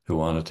who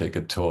want to take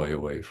a toy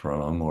away from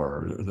them,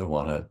 or they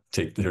want to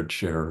take their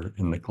chair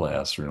in the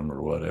classroom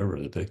or whatever,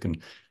 that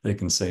they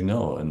can say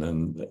no. And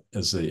then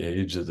as they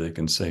age, that they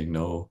can say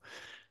no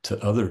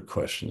to other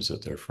questions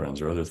that their friends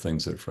or other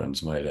things that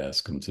friends might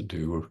ask them to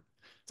do or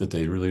that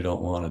they really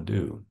don't want to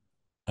do.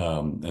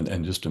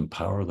 And just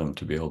empower them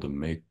to be able to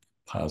make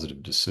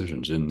positive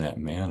decisions in that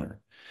manner.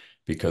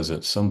 Because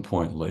at some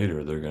point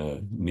later, they're going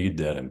to need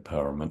that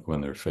empowerment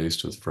when they're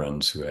faced with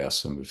friends who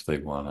ask them if they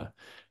want to,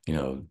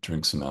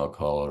 drink some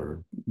alcohol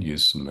or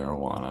use some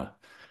marijuana.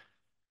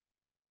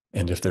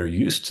 And if they're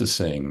used to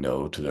saying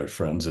no to their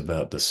friends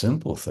about the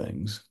simple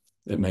things,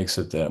 it makes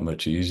it that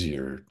much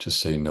easier to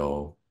say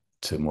no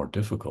to more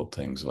difficult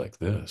things like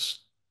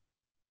this.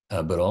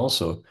 But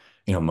also,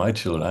 my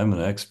children, I'm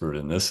an expert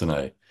in this, and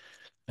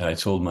I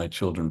told my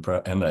children,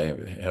 and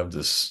I have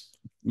this,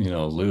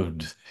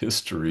 lived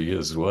history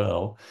as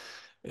well.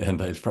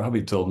 And I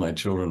probably told my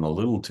children a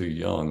little too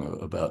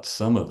young about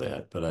some of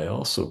that, but I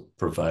also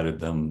provided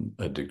them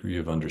a degree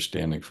of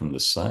understanding from the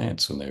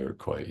science when they were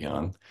quite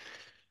young.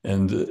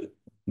 And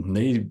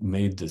they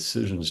made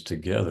decisions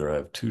together. I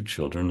have two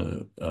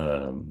children,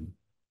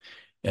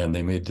 and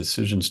they made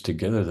decisions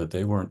together that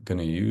they weren't going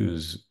to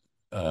use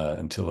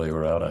until they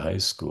were out of high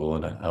school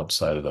and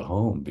outside of the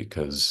home,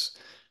 because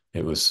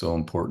it was so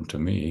important to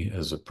me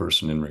as a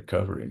person in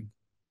recovery.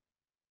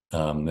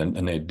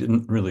 And they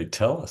didn't really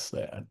tell us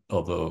that,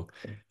 although,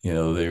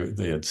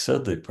 they had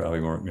said they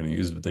probably weren't going to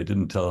use it, but they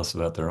didn't tell us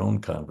about their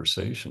own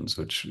conversations,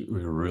 which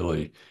we were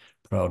really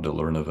proud to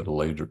learn of at a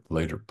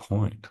later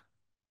point.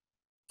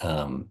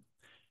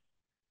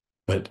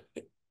 But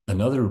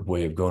another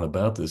way of going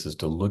about this is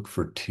to look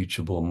for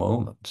teachable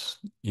moments.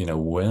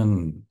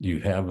 When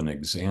you have an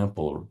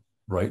example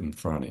right in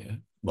front of you,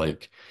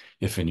 like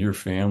if in your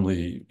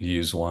family you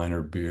use wine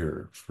or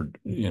beer for,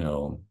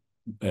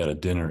 at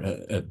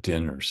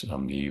dinner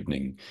some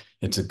evening,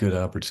 it's a good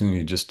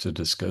opportunity just to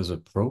discuss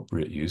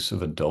appropriate use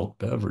of adult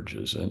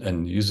beverages.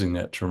 And using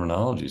that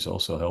terminology is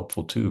also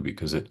helpful too,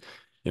 because it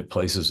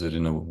places it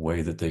in a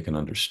way that they can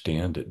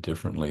understand it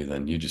differently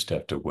than you just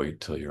have to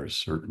wait till you're a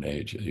certain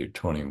age, you're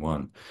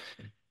 21.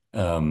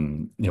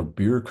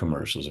 Beer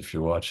commercials, if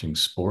you're watching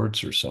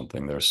sports or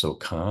something, they're so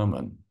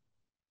common.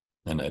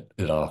 And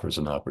it offers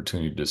an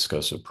opportunity to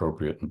discuss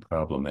appropriate and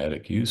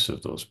problematic use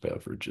of those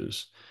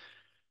beverages.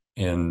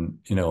 And,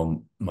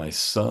 my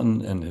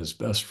son and his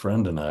best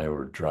friend and I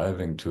were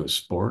driving to a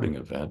sporting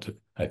event.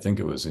 I think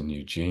it was in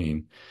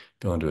Eugene,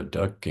 going to a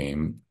Duck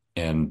game.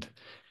 And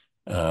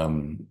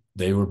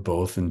they were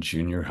both in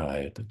junior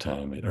high at the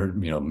time, or,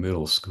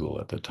 middle school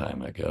at the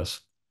time, I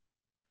guess.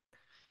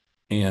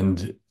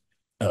 And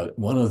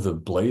one of the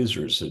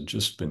Blazers had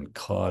just been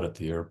caught at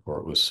the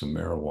airport with some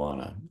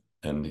marijuana.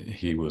 And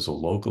he was a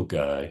local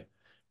guy,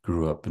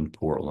 grew up in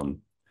Portland,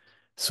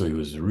 So he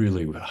was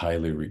really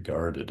highly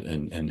regarded,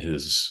 and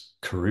his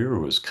career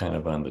was kind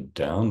of on the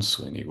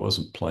downswing. He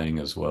wasn't playing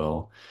as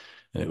well.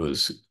 And it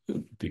was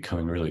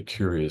becoming really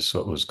curious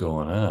what was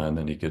going on.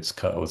 And he gets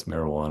caught with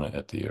marijuana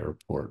at the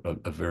airport,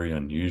 a very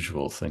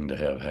unusual thing to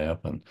have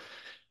happen,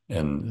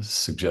 and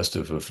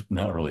suggestive of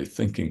not really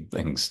thinking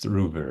things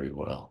through very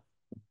well.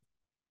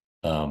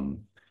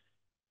 Um,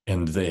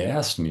 and they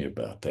asked me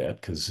about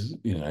that because,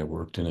 I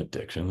worked in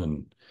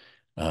addiction,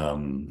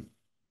 um,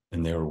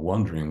 and they were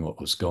wondering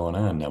what was going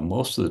on. Now,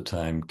 most of the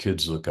time,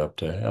 kids look up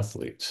to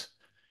athletes.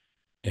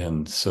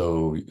 And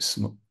so,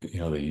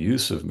 the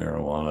use of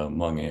marijuana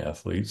among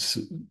athletes,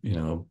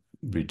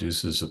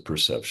 reduces the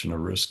perception of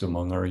risk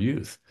among our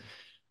youth.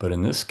 But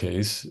in this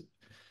case,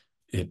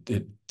 it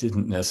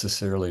didn't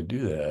necessarily do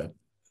that,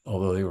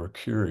 although they were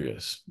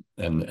curious.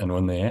 And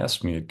when they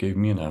asked me, it gave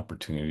me an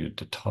opportunity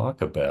to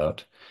talk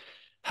about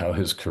how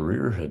his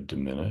career had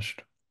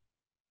diminished,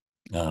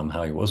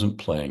 how he wasn't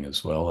playing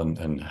as well,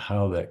 and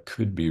how that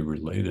could be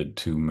related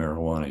to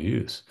marijuana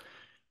use,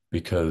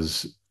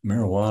 because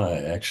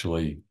marijuana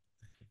actually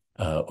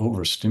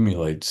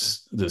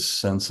overstimulates this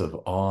sense of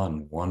awe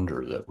and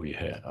wonder that we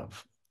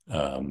have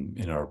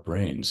in our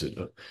brains.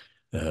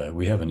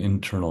 We have an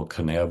internal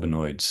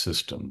cannabinoid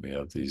system. We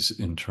have these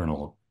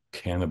internal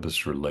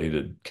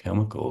cannabis-related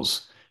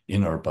chemicals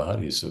in our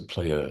bodies that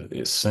play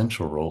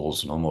essential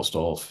roles in almost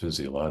all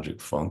physiologic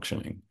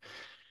functioning.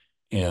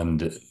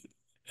 And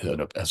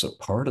as a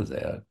part of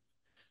that,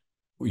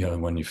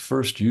 when you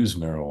first use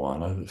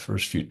marijuana, the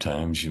first few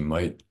times, you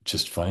might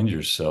just find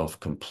yourself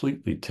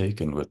completely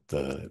taken with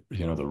the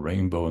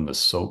rainbow and the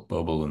soap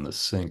bubble in the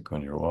sink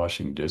when you're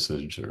washing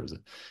dishes,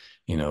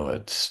 or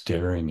at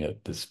staring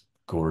at this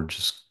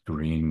gorgeous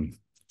green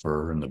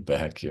fur in the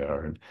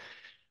backyard.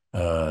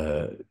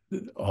 Uh,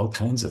 all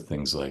kinds of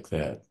things like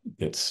that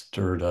get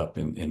stirred up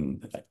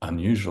in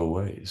unusual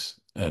ways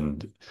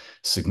and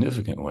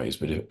significant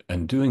ways.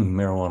 And doing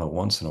marijuana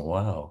once in a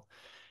while,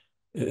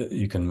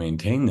 you can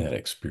maintain that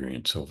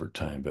experience over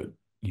time, but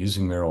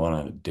using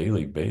marijuana on a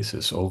daily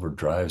basis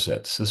overdrives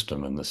that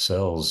system, and the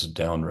cells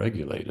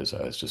downregulate, as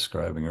I was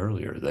describing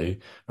earlier. They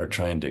are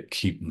trying to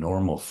keep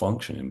normal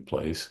function in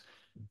place,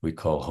 we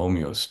call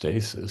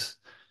homeostasis,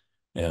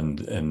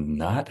 and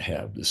not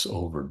have this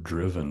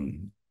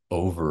overdriven,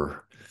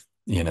 over,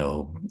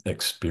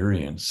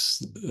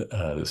 experience,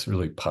 this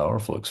really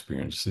powerful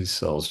experience. These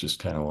cells just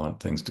kind of want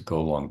things to go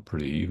along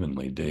pretty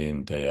evenly day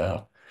in, day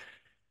out.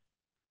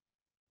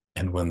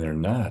 And when they're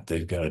not,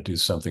 they've got to do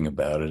something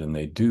about it, and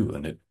they do.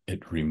 And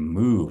it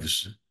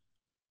removes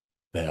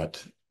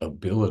that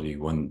ability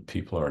when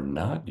people are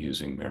not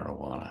using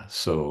marijuana.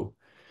 So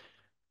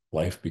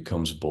life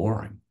becomes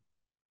boring,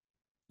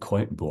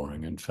 quite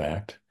boring, in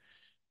fact,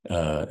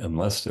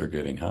 unless they're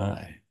getting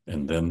high.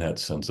 And then that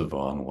sense of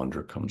awe and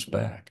wonder comes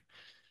back.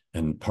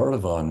 And part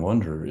of awe and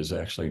wonder is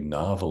actually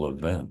novel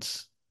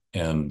events.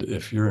 And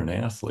if you're an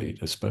athlete,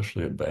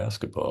 especially a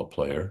basketball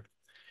player,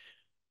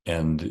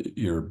 and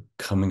you're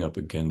coming up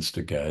against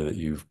a guy that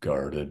you've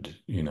guarded,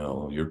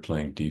 you're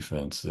playing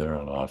defense, they're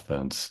on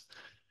offense.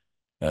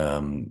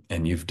 And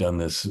you've done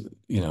this,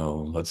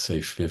 let's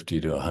say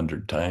 50 to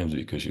 100 times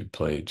because you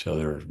play each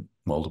other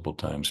multiple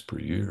times per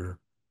year.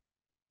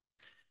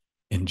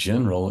 In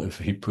general, if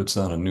he puts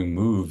on a new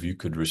move, you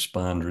could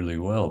respond really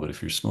well. But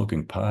if you're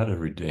smoking pot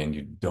every day and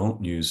you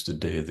don't use the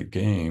day of the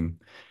game,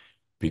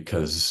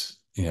 because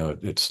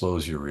it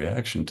slows your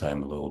reaction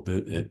time a little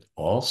bit, it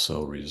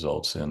also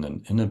results in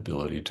an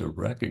inability to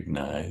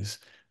recognize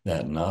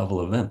that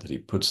novel event, that he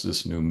puts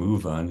this new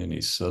move on and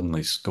he's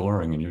suddenly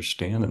scoring and you're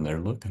standing there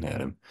looking at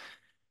him.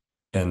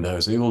 And I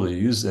was able to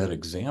use that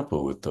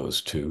example with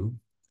those two,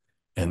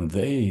 and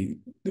they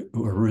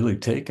were really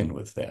taken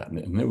with that.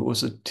 And it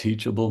was a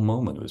teachable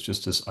moment. It was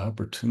just this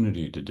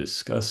opportunity to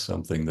discuss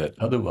something that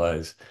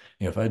otherwise,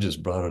 if I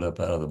just brought it up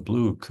out of the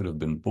blue, could have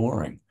been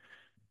boring.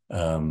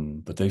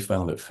 But they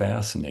found it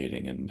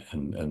fascinating,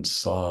 and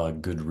saw a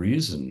good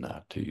reason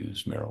not to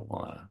use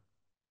marijuana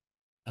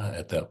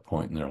at that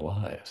point in their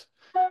lives.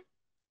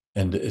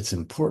 And it's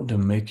important to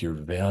make your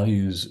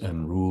values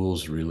and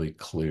rules really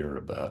clear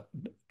about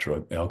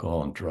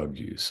alcohol and drug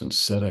use, and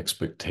set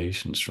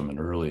expectations from an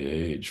early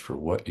age for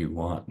what you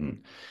want.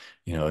 And,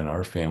 in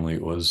our family,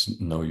 it was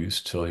no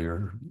use till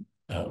you're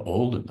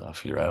old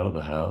enough. You're out of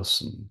the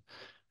house,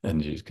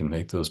 and you can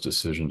make those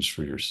decisions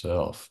for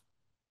yourself.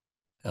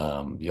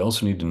 You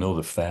also need to know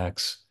the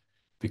facts,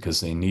 because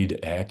they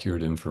need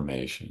accurate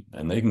information,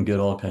 and they can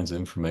get all kinds of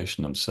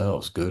information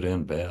themselves, good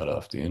and bad,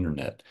 off the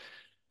internet.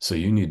 So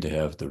you need to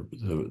have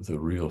the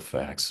real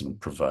facts and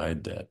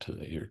provide that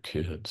to your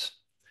kids.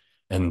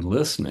 And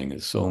listening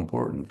is so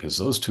important, because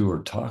those two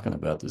are talking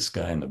about this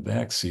guy in the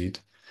back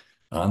seat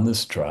on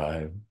this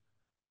drive,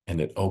 and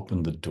it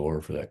opened the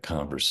door for that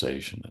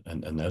conversation.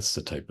 And that's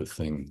the type of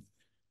thing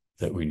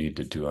that we need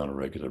to do on a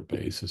regular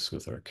basis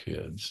with our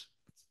kids.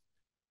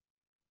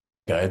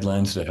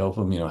 Guidelines to help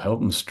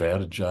them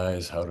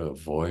strategize how to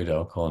avoid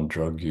alcohol and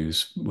drug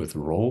use with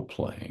role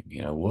playing.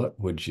 What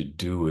would you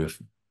do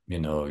if,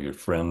 your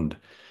friend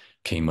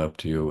came up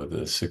to you with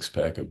a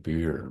 6-pack of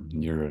beer,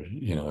 and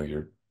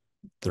you're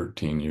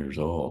 13 years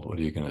old. What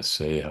are you going to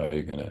say? How are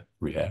you going to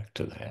react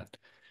to that?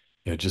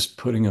 Just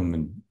putting them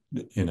in,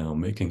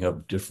 making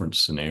up different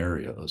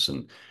scenarios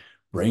and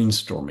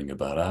brainstorming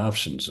about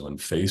options when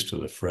faced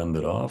with a friend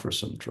that offers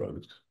some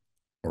drugs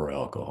or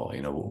alcohol.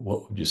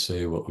 What would you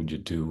say? What would you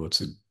do?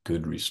 What's a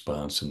good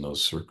response in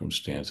those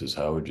circumstances?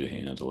 How would you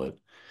handle it?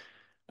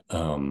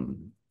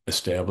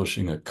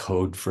 Establishing a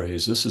code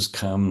phrase. This is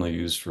commonly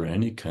used for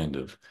any kind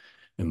of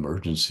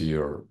emergency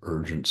or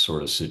urgent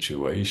sort of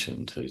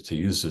situation, to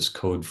use this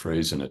code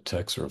phrase in a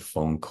text or a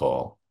phone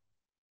call,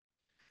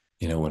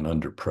 when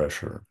under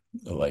pressure,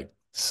 like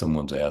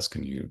someone's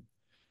asking you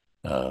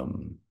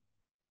um,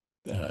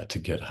 to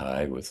get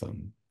high with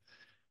them.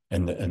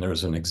 And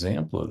there's an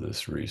example of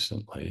this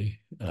recently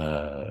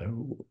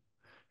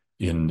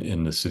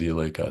in the city of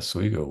Lake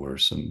Oswego, where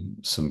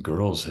some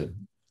girls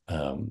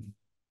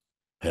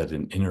had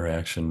an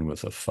interaction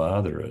with a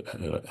father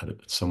at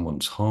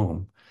someone's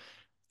home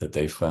that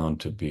they found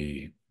to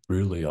be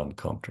really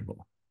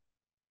uncomfortable.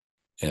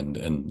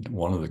 And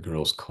one of the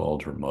girls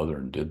called her mother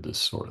and did this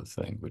sort of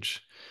thing,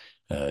 which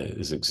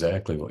is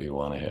exactly what you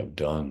want to have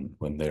done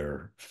when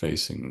they're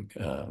facing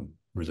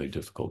really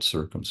difficult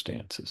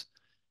circumstances.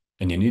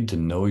 And you need to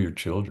know your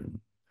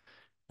children,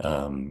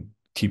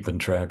 keeping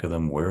track of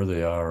them, where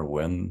they are,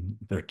 when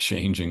they're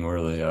changing,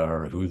 where they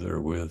are, who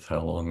they're with,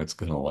 how long it's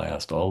going to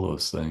last, all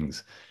those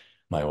things.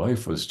 My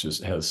wife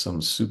has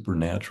some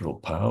supernatural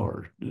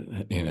power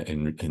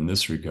in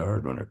this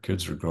regard when her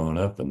kids were growing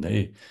up, and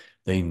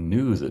they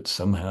knew that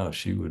somehow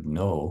she would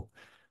know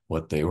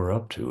what they were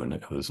up to, and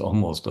it was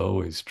almost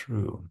always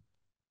true.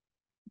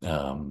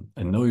 And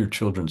know your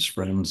children's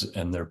friends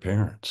and their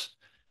parents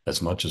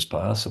as much as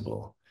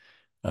possible,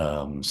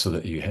 so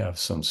that you have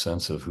some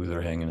sense of who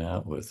they're hanging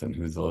out with and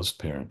who those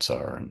parents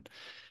are. And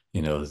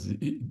you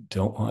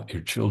don't want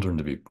your children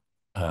to be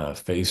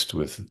faced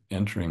with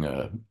entering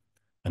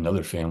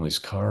another family's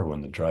car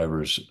when the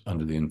driver's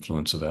under the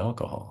influence of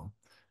alcohol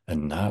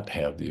and not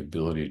have the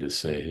ability to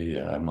say,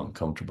 hey, I'm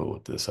uncomfortable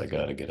with this. I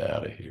got to get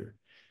out of here,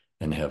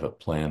 and have a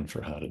plan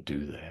for how to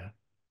do that.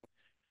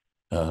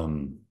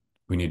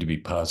 We need to be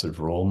positive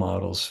role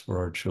models for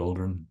our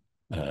children,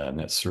 and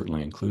that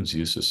certainly includes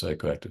use of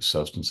psychoactive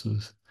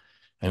substances.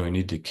 And we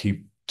need to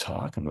keep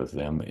talking with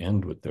them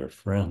and with their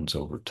friends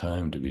over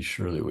time to be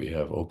sure that we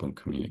have open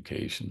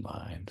communication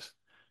lines.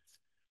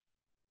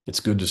 It's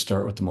good to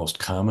start with the most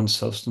common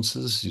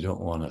substances. You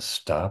don't want to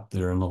stop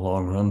there in the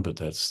long run, but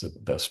that's the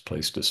best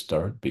place to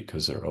start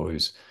because they're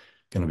always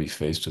going to be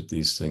faced with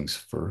these things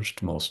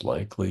first, most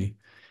likely.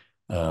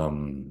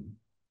 And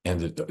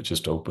it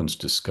just opens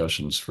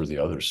discussions for the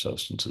other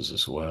substances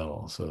as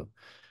well. So,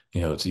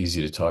 it's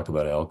easy to talk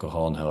about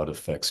alcohol and how it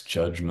affects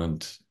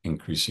judgment,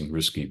 increasing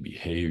risky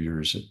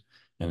behaviors,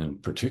 and in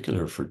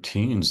particular for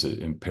teens, it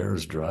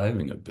impairs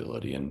driving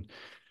ability. And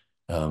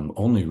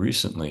only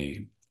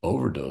recently,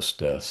 overdose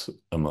deaths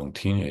among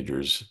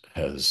teenagers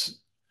has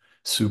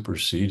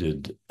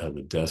superseded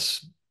the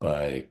deaths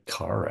by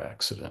car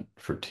accident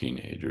for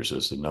teenagers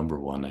as the number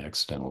one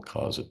accidental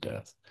cause of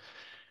death.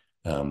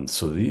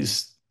 So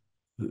these,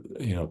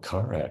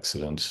 car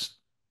accidents,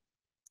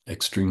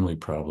 extremely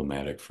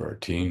problematic for our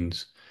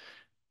teens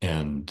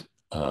and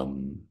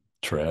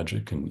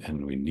tragic,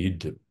 and we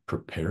need to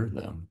prepare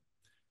them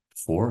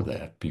for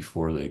that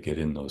before they get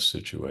in those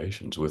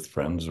situations with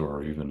friends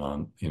or even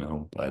on,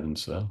 by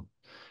themselves.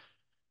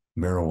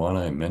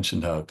 Marijuana, I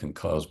mentioned how it can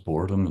cause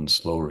boredom and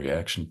slow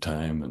reaction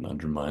time and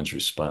undermines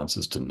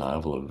responses to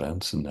novel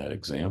events in that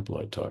example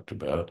I talked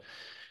about.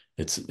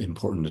 It's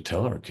important to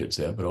tell our kids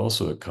that, but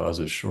also it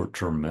causes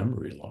short-term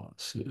memory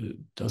loss. It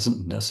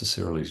doesn't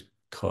necessarily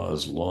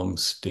cause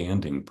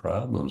long-standing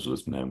problems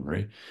with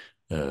memory.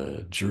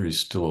 Jury's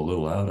still a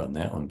little out on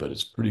that one, but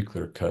it's pretty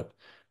clear-cut.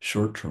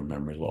 Short-term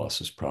memory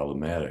loss is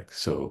problematic.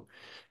 So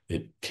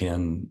it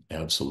can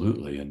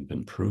absolutely, and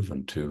been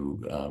proven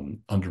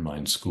to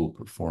undermine school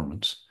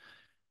performance.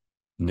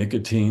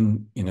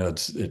 Nicotine,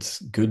 it's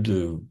good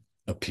to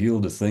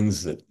appeal to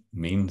things that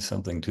mean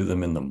something to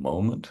them in the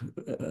moment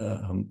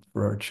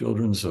for our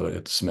children. So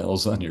it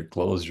smells on your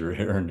clothes, your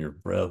hair, and your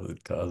breath.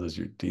 It causes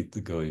your teeth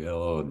to go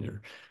yellow and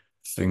your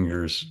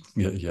fingers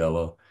get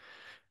yellow,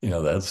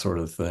 that sort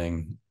of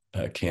thing.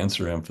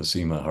 Cancer,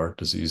 emphysema, heart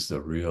disease,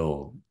 the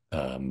real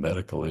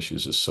medical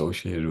issues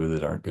associated with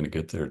it aren't going to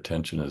get their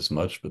attention as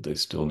much, but they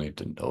still need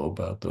to know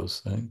about those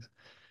things.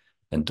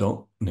 And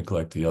don't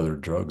neglect the other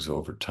drugs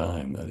over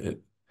time.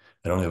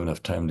 I don't have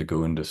enough time to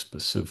go into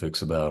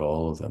specifics about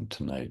all of them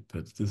tonight,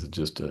 but this is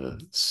just a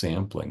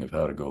sampling of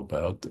how to go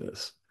about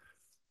this.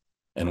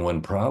 And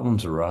when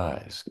problems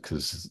arise,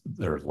 because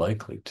they're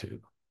likely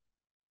to,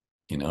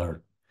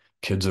 our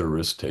kids are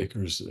risk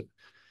takers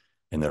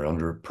and they're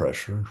under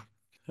pressure.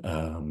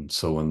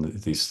 So when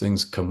these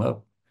things come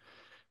up,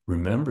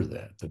 remember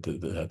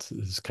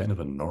that's kind of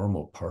a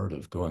normal part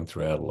of going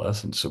through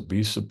adolescence. So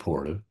be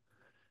supportive,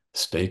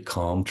 stay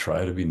calm,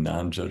 try to be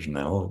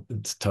non-judgmental.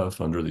 It's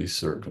tough under these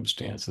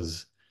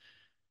circumstances.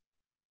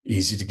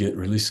 Easy to get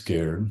really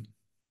scared.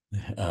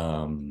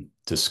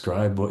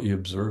 Describe what you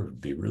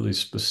observed. Be really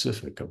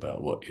specific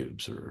about what you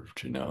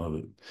observed.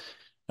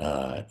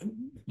 Uh,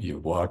 you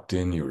walked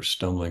in, you were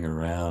stumbling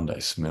around. I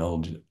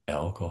smelled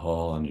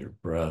alcohol on your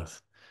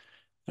breath.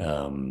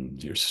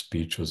 Your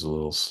speech was a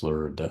little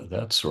slurred.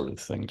 That sort of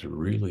thing, to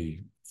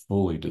really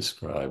fully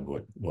describe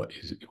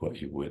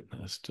what you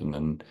witnessed, and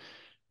then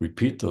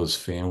repeat those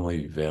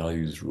family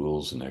values,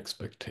 rules, and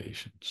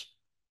expectations.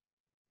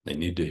 They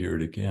need to hear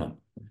it again.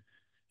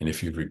 And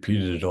if you've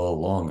repeated it all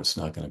along, it's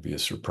not going to be a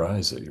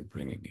surprise that you're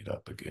bringing it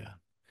up again.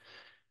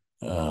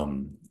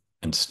 Um,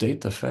 and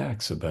state the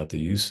facts about the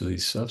use of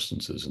these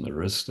substances and the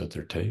risks that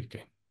they're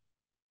taking.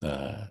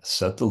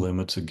 Set the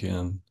limits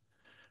again,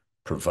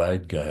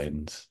 provide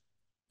guidance,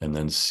 and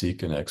then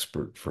seek an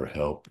expert for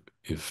help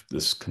if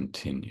this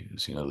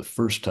continues. The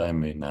first time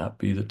may not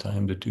be the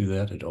time to do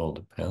that. It all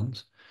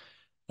depends.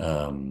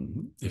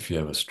 If you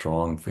have a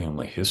strong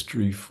family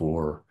history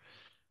for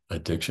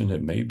addiction,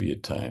 it may be a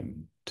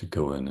time to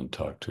go in and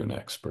talk to an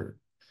expert.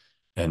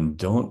 And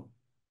don't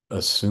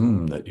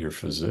assume that your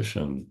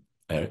physician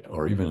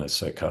or even a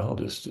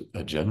psychologist,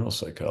 a general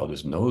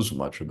psychologist, knows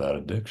much about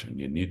addiction.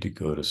 You need to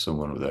go to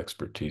someone with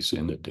expertise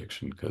in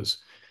addiction, because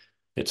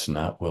it's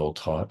not well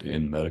taught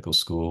in medical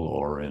school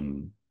or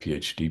in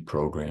PhD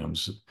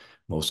programs.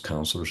 Most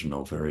counselors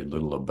know very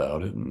little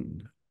about it,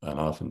 and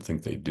often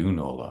think they do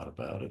know a lot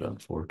about it,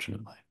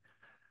 unfortunately.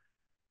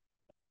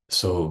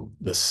 So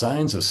the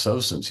signs of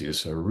substance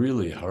use are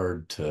really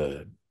hard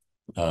to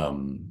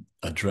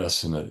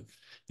address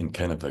in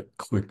kind of a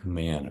quick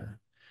manner.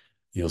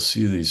 You'll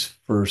see these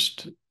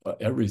first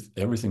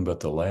everything but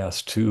the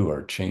last two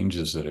are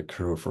changes that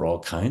occur for all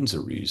kinds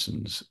of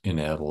reasons in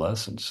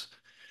adolescence.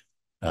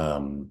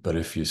 But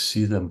if you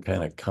see them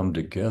kind of come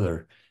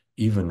together,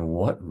 even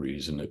what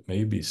reason, it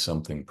may be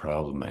something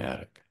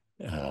problematic.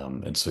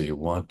 And so you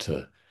want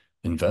to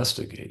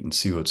investigate and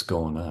see what's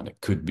going on. It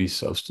could be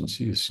substance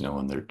use,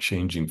 when they're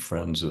changing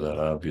friends without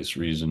obvious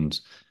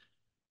reasons,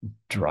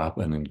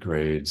 dropping in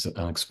grades,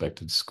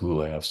 unexpected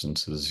school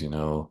absences,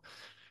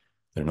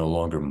 they're no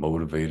longer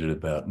motivated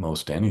about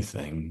most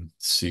anything,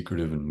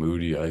 secretive and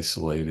moody,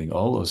 isolating,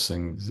 all those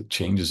things,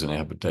 changes in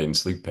appetite and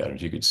sleep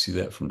patterns. You could see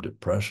that from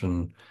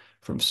depression,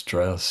 from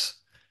stress,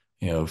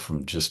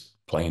 from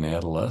just plain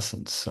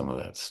adolescence, some of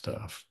that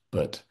stuff.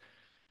 But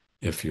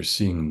if you're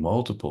seeing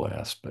multiple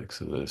aspects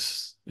of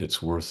this,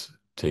 it's worth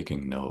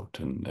taking note.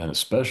 And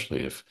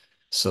especially if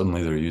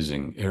suddenly they're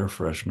using air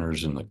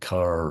fresheners in the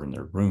car or in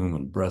their room,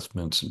 and breath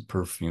mints and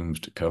perfumes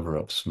to cover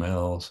up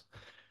smells.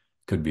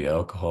 Could be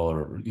alcohol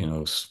or,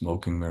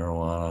 smoking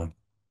marijuana.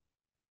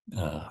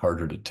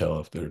 Harder to tell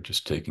if they're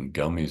just taking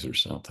gummies or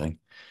something.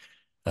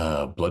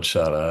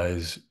 Bloodshot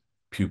eyes,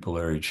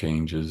 pupillary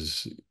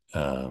changes,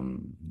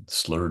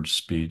 slurred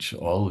speech,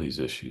 all these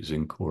issues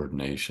in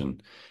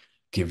coordination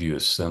give you a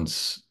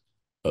sense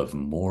of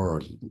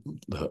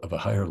a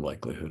higher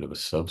likelihood of a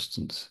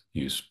substance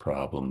use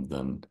problem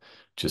than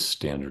just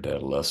standard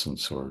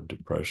adolescence or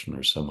depression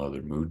or some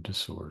other mood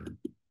disorder.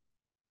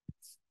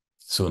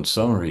 So in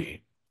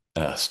summary,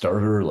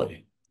 start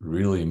early.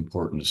 Really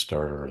important to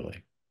start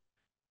early.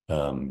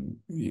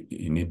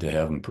 You need to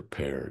have them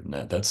prepared,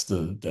 and that's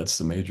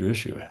the major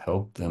issue.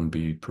 Help them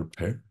be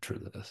prepared for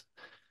this.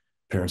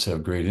 Parents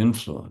have great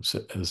influence,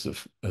 as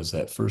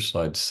that first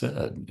slide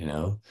said.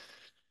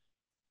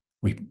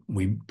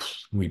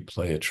 We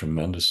play a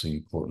tremendously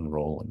important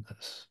role in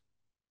this,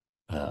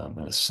 an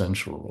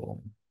essential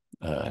role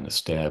in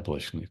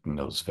establishing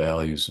those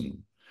values and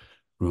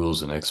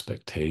rules and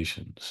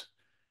expectations,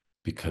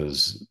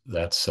 because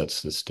that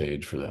sets the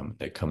stage for them.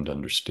 They come to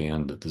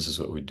understand that this is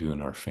what we do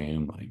in our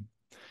family.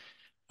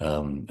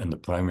 And the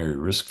primary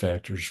risk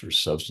factors for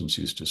substance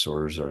use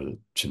disorders are the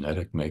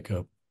genetic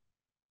makeup,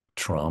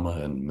 trauma,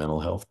 and mental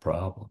health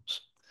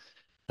problems.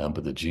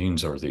 But the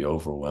genes are the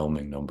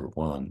overwhelming number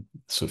one.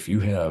 So if you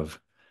have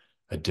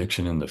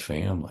addiction in the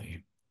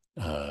family,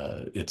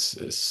 it's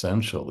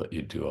essential that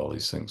you do all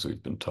these things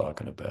we've been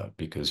talking about,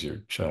 because your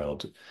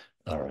child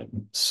are at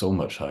so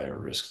much higher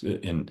risk.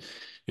 And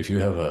if you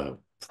have a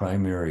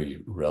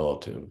primary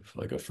relative,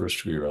 like a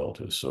first-degree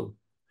relative, so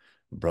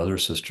brother,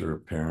 sister,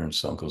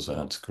 parents, uncles,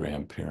 aunts,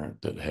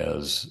 grandparent that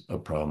has a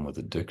problem with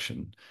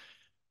addiction,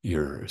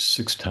 you're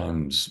 6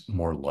 times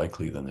more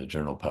likely than the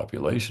general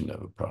population to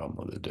have a problem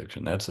with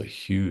addiction. That's a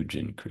huge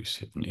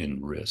increase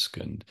in risk.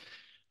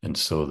 And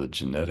so the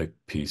genetic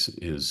piece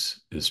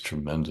is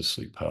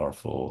tremendously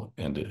powerful.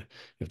 And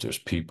if there's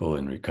people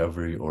in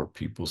recovery or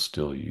people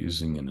still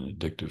using in an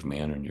addictive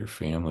manner in your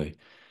family,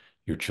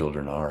 your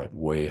children are at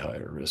way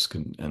higher risk,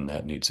 and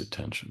that needs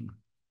attention.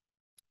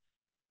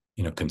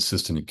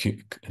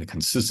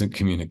 Consistent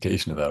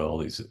communication about all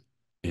these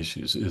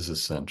issues is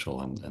essential,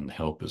 and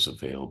help is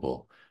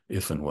available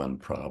if and when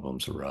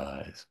problems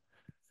arise.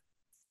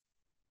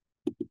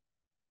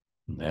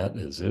 And that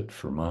is it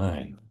for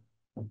mine.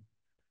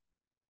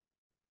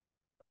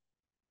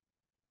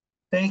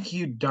 Thank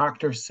you,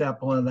 Dr.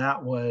 Sepala.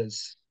 That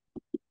was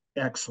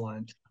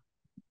excellent.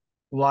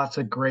 Lots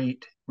of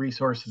great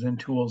resources and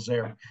tools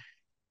there.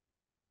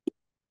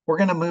 We're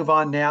going to move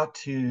on now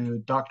to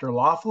Dr.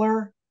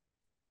 Loeffler.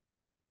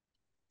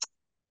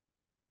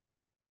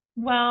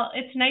 Well,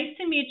 it's nice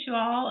to meet you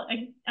all.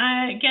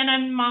 Again,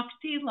 I'm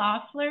Moxie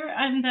Loeffler.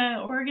 I'm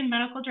the Oregon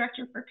Medical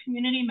Director for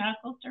Community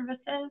Medical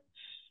Services.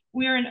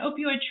 We are an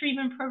opioid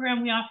treatment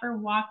program. We offer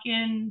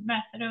walk-in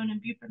methadone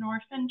and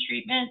buprenorphine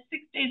treatment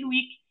 6 days a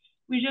week.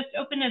 We just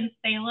opened in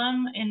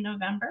Salem in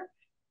November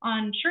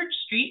on Church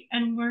Street,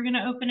 and we're going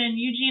to open in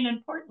Eugene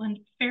and Portland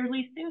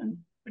fairly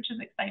soon, which is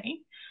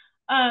exciting.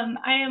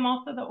 I am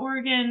also the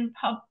Oregon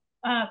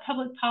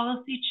Public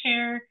Policy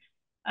Chair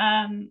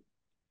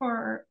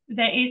for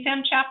the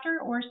ASAM chapter,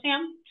 or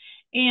SAM,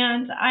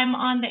 and I'm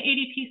on the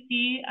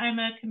ADPC. I'm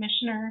a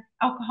commissioner,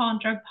 Alcohol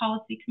and Drug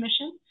Policy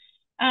Commission,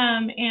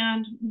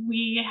 and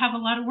we have a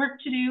lot of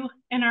work to do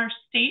in our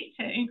state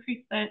to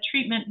increase the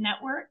treatment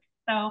network.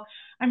 So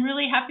I'm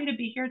really happy to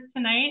be here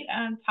tonight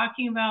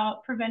talking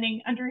about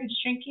preventing underage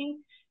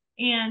drinking,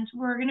 and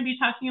we're going to be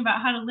talking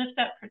about how to lift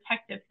that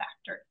protective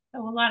factor.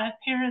 So a lot of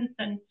parents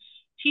and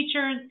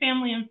teachers,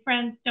 family, and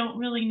friends don't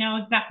really know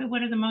exactly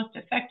what are the most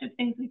effective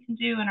things we can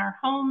do in our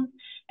homes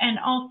and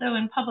also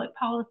in public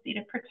policy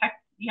to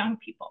protect young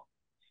people.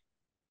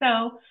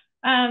 So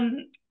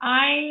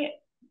I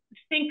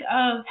think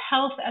of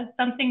health as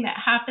something that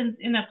happens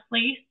in a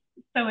place.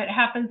 So it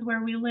happens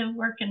where we live,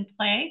 work, and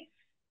play.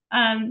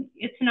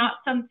 It's not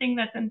something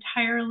that's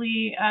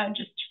entirely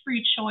just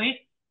free choice.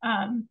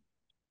 And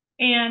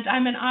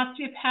I'm an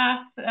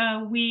osteopath.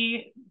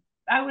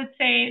 I would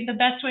say the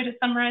best way to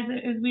summarize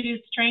it is we do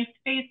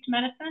strength-based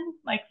medicine,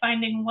 like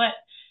finding what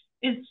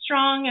is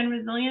strong and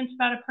resilient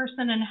about a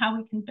person and how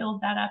we can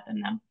build that up in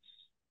them.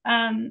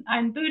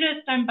 I'm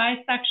Buddhist, I'm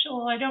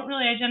bisexual. I don't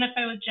really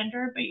identify with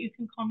gender, but you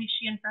can call me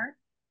she and her.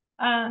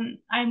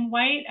 I'm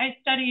white. I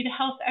studied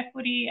health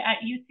equity at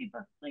UC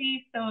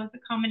Berkeley, so it's a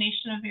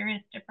combination of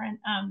various different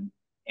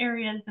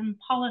areas in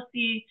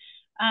policy,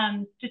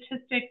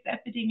 statistics,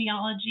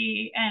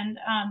 epidemiology, and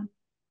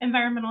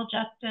environmental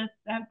justice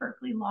at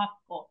Berkeley Law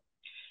School.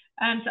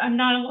 So I'm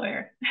not a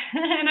lawyer,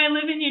 and I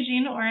live in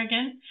Eugene,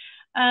 Oregon.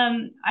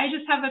 I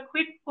just have a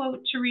quick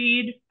quote to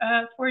read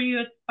for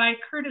you. It's by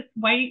Curtis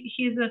White.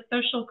 He's a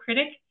social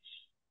critic.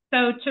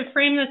 So to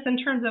frame this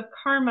in terms of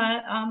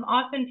karma,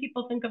 often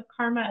people think of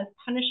karma as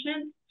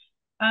punishment,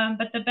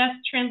 but the best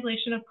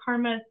translation of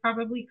karma is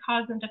probably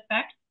cause and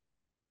effect.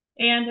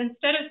 And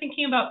instead of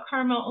thinking about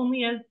karma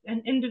only as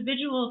an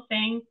individual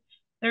thing,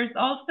 there's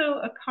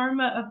also a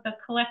karma of the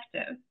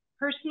collective.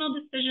 Personal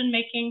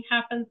decision-making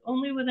happens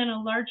only within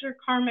a larger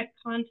karmic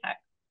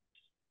context.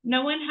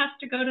 No one has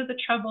to go to the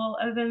trouble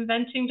of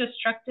inventing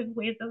destructive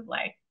ways of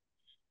life.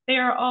 They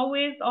are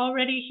always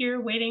already here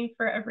waiting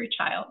for every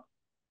child.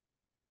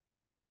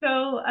 So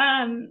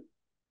I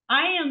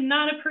am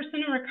not a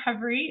person in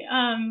recovery.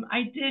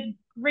 I did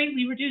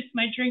greatly reduce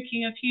my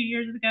drinking a few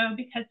years ago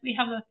because we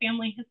have a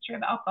family history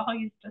of alcohol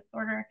use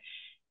disorder.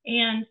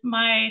 And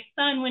my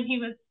son, when he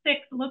was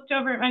 6, looked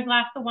over at my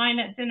glass of wine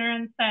at dinner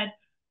and said,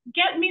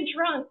 "Get me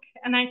drunk."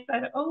 And I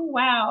said, "Oh,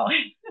 wow,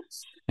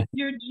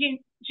 your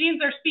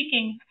genes are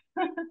speaking."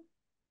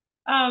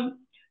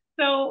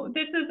 So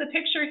this is a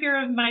picture here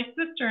of my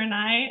sister and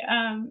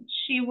I.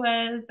 She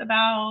was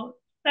about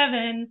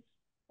 7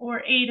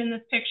 or 8 in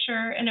this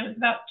picture, and it was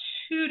about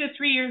 2 to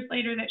 3 years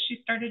later that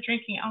she started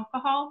drinking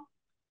alcohol.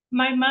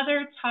 My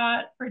mother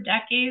taught for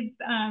decades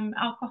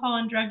alcohol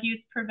and drug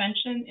use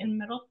prevention in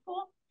middle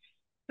school.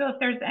 So if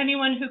there's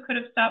anyone who could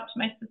have stopped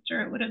my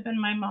sister, it would have been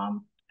my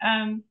mom.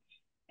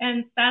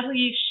 And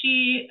sadly,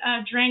 she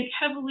drank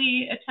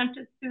heavily,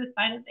 attempted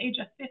suicide at the age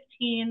of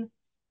 15.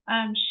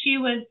 She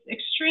was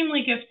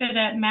extremely gifted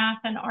at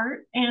math and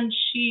art, and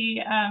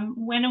she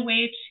went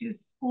away to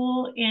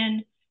school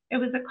it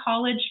was a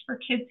college for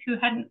kids who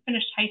hadn't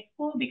finished high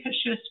school because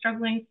she was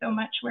struggling so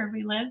much where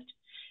we lived.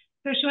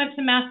 So she went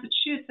to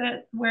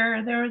Massachusetts,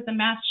 where there was a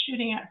mass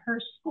shooting at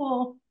her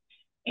school,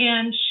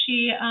 and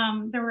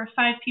there were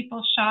 5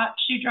 people shot.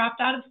 She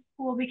dropped out of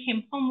school,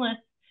 became homeless,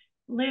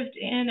 lived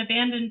in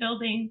abandoned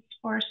buildings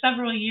for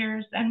several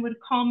years, and would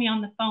call me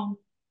on the phone.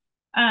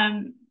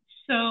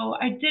 So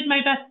I did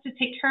my best to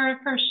take care of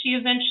her. She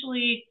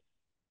eventually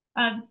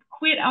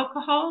quit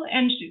alcohol,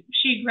 and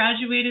she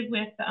graduated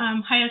with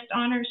highest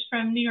honors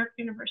from New York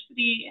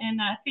University in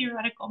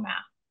theoretical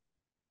math.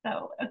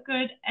 So a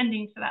good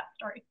ending to that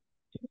story.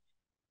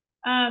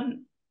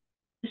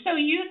 So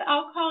youth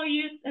alcohol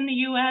use in the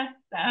U.S.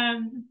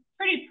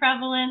 Pretty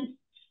prevalent.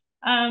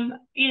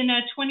 In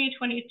a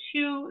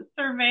 2022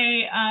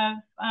 survey of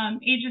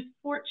ages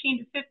 14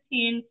 to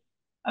 15,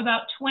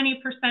 about 20%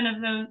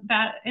 of those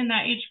in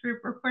that age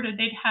group reported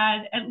they'd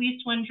had at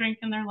least one drink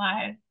in their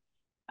lives.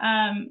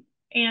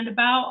 And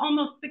about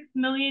almost 6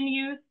 million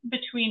youth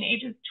between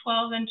ages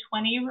 12 and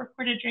 20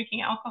 reported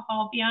drinking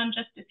alcohol beyond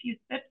just a few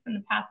sips in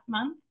the past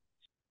month.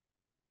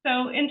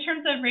 So in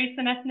terms of race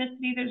and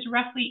ethnicity, there's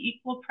roughly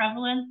equal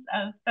prevalence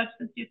of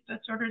substance use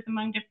disorders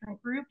among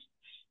different groups.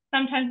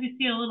 Sometimes you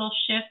see a little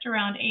shift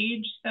around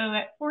age. So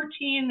at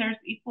 14, there's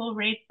equal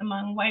rates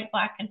among white,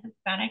 Black, and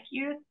Hispanic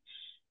youth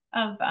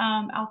of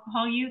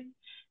alcohol use.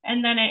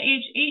 And then at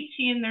age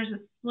 18, there's a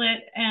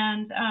split,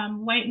 and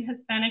white and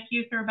Hispanic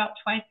youth are about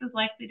twice as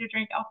likely to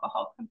drink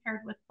alcohol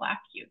compared with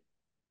Black youth.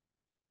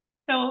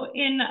 So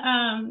in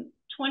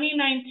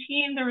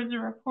 2019, there was a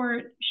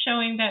report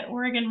showing that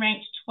Oregon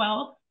ranked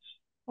 12th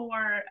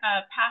for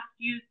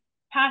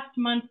past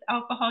month's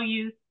alcohol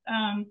use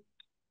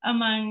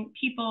among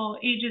people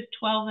ages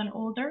 12 and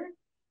older.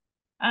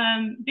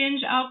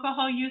 Binge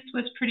alcohol use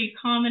was pretty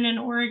common in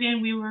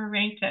Oregon. We were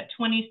ranked at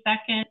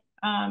 22nd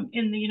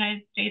in the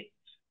United States,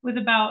 with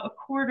about a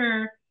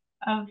quarter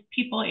of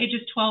people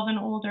ages 12 and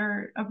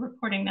older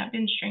reporting that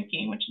binge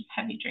drinking, which is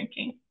heavy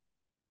drinking.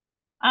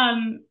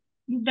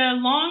 The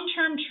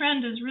long-term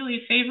trend is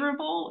really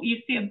favorable. You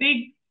see a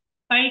big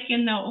spike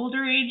in the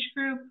older age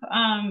group,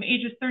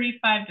 ages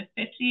 35 to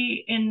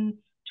 50 in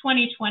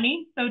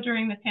 2020. So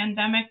during the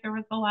pandemic, there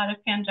was a lot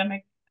of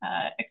pandemic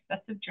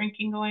excessive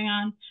drinking going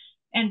on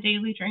and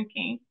daily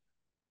drinking.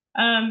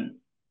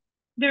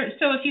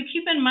 So if you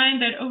keep in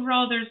mind that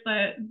overall there's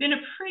been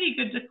a pretty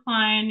good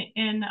decline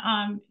in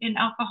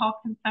alcohol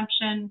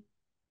consumption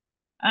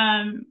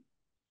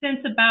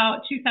since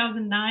about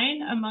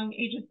 2009 among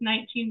ages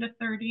 19 to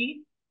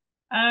 30.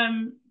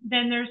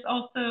 Then there's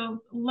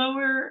also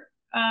lower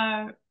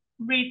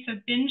rates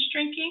of binge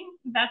drinking.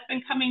 That's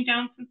been coming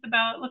down since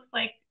about, it looks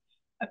like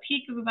a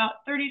peak of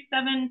about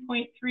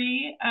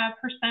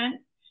 37.3%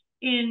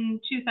 in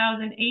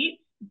 2008,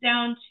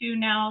 down to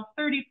now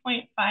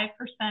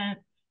 30.5%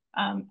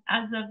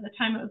 as of the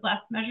time it was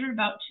last measured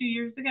about 2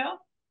 years ago.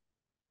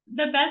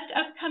 The best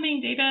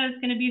upcoming data is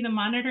going to be the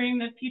Monitoring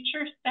the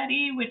Future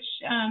study, which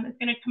is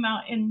going to come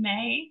out in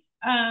May.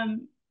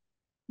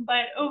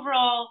 But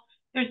overall,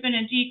 there's been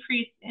a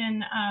decrease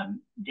in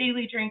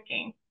daily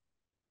drinking.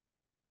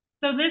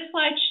 So this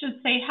slide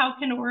should say, how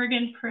can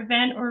Oregon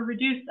prevent or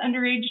reduce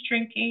underage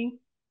drinking?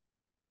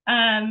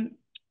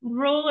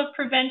 Role of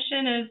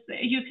prevention is,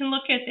 you can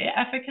look at the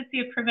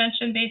efficacy of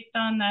prevention based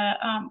on the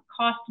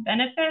cost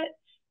benefit.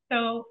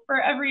 So for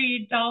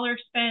every dollar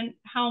spent,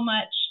 how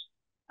much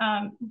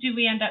do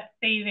we end up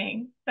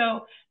saving?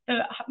 So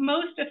the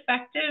most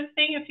effective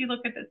thing, if you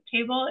look at this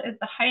table, is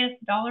the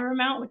highest dollar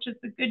amount, which is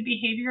the good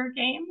behavior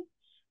game.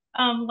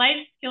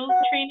 Life skills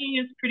training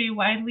is pretty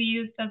widely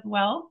used as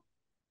well.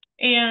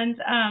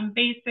 And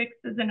Basics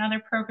is another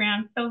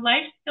program. So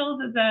Life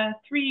Skills is a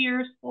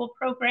 3-year school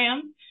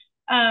program.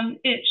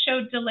 It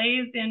showed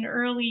delays in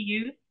early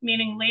use,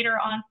 meaning later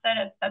onset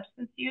of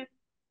substance use.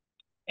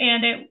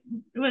 And it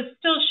was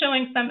still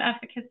showing some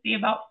efficacy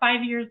about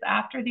 5 years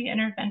after the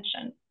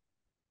intervention.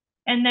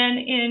 And then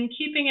in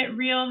Keeping It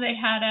Real, they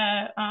had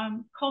a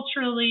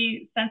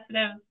culturally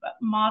sensitive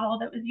model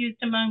that was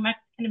used among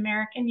Mexican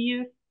American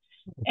youth.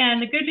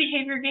 And the good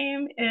behavior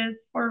game is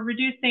for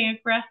reducing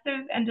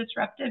aggressive and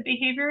disruptive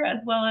behavior, as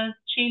well as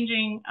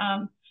changing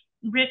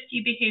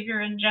risky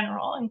behavior in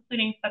general,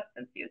 including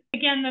substance use.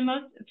 Again, the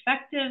most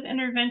effective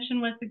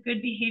intervention was the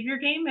good behavior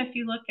game. If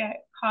you look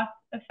at cost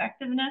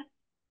effectiveness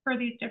for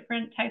these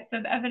different types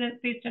of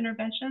evidence-based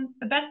interventions,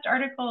 the best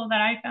article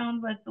that I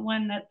found was the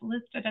one that's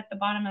listed at the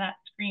bottom of that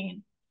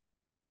screen.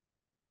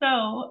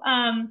 So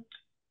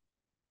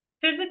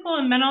physical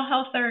and mental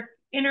health are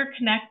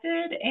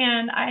interconnected,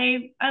 and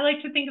I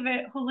like to think of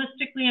it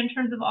holistically in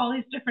terms of all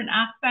these different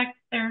aspects.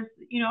 There's,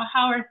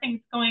 how are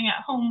things going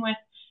at home with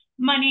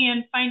money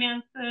and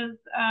finances,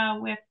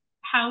 with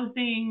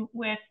housing,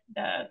 with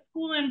the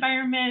school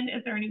environment?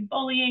 Is there any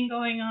bullying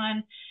going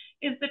on?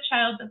 Is the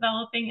child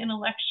developing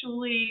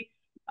intellectually?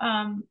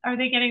 Are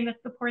they getting the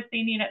support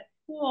they need at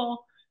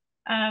school?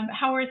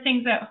 How are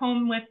things at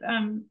home with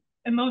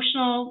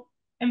emotional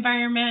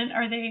environment?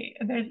 Are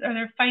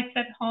there fights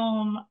at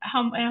home?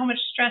 How much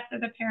stress are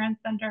the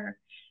parents under?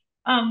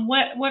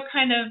 What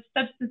kind of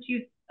substance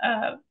use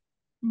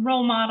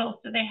role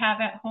models do they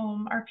have at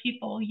home? Are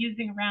people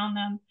using around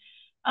them?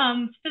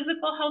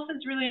 Physical health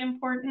is really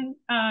important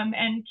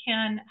and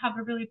can have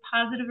a really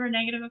positive or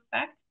negative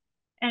effect.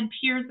 And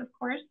peers, of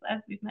course, as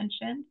we've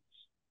mentioned.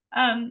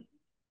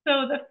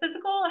 So the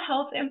physical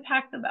health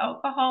impacts of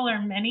alcohol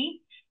are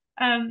many.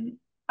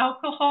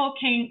 Alcohol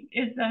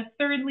is the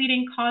third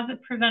leading cause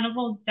of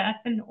preventable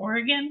death in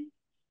Oregon.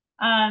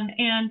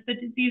 And the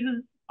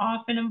diseases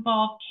often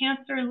involve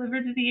cancer,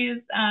 liver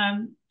disease,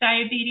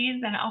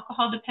 diabetes, and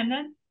alcohol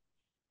dependence.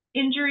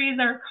 Injuries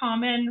are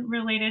common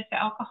related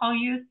to alcohol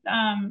use,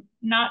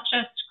 not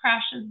just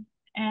crashes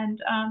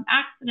and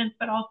accidents,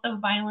 but also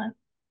violence.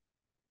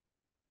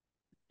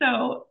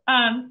 So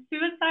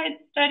suicide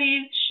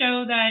studies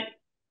show that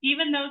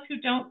even those who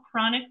don't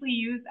chronically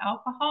use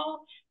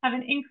alcohol have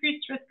an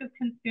increased risk of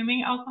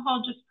consuming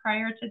alcohol just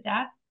prior to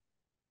death.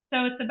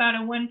 So it's about a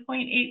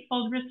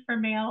 1.8-fold risk for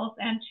males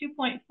and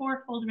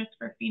 2.4-fold risk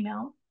for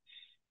females.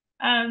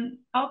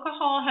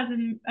 Alcohol has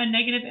a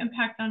negative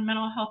impact on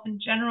mental health in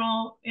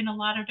general in a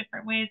lot of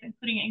different ways,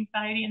 including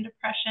anxiety and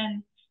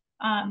depression,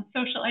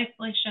 social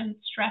isolation,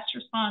 stress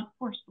response,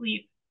 poor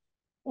sleep.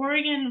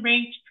 Oregon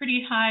ranked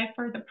pretty high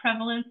for the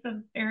prevalence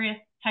of various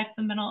types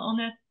of mental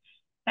illness,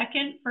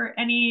 second for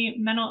any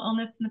mental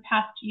illness in the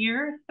past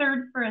year,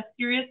 third for a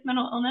serious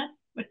mental illness,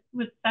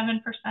 with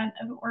 7%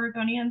 of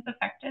Oregonians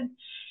affected.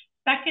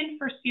 second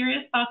for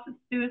serious thoughts of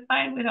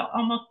suicide with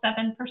almost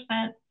 7%,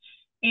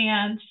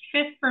 and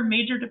fifth for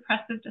major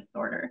depressive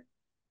disorder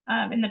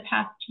in the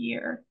past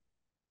year,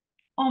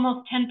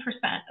 almost 10%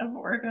 of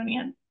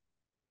Oregonians.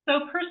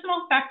 So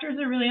personal factors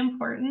are really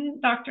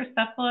important. Dr.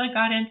 Sepala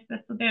got into this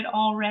a bit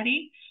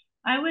already.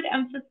 I would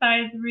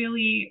emphasize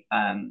really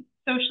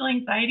social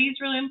anxiety is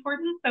really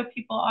important. So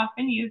people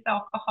often use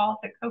alcohol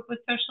to cope with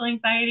social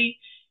anxiety,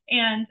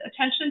 and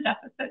attention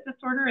deficit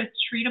disorder is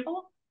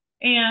treatable.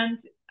 And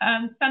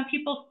some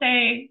people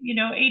say, you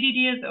know,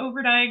 ADD is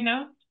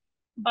overdiagnosed,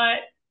 but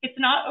it's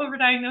not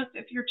overdiagnosed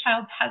if your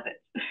child has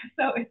it.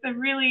 So it's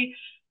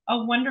a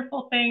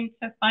wonderful thing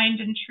to find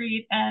and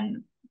treat,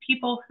 and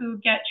people who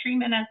get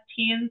treatment as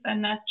teens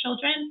and as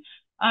children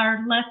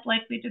are less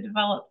likely to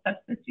develop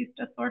substance use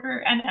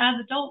disorder. And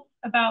as adults,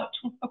 about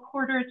a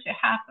quarter to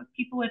half of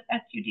people with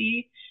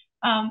SUD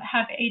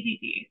have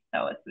ADD.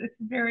 So it's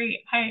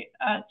very high,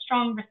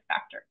 strong risk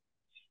factor.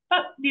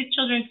 But these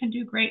children can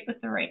do great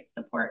with the right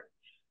support.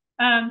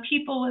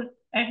 People with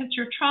a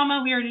history of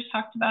trauma, we already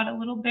talked about a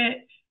little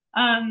bit.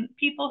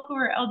 People who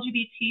are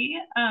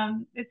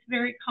LGBT, it's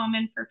very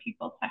common for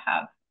people to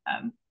have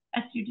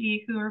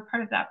SUD who are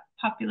part of that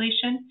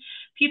population.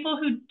 People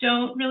who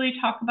don't really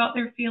talk about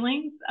their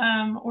feelings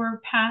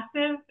or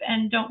passive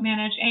and don't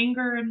manage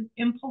anger and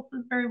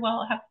impulses very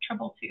well have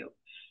trouble too.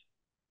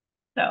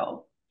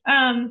 So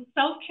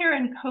self-care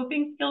and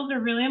coping skills are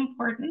really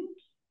important.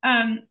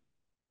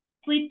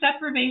 Sleep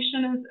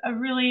deprivation is a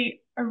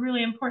really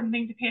important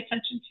thing to pay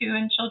attention to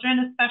in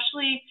children,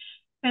 especially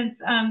since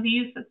the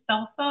use of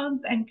cell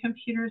phones and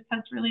computers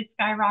has really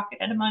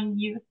skyrocketed among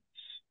youth.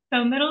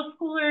 So middle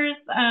schoolers,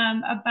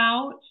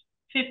 about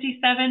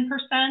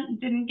 57%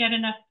 didn't get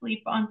enough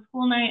sleep on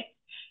school nights,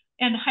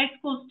 and high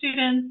school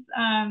students,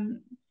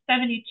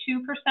 72%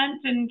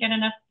 didn't get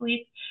enough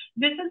sleep.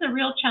 This is a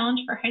real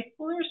challenge for high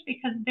schoolers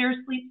because their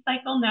sleep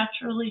cycle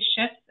naturally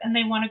shifts and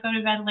they want to go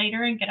to bed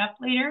later and get up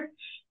later.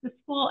 The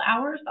school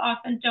hours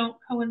often don't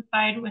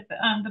coincide with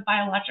the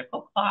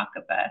biological clock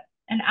of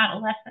an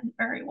adolescent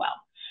very well.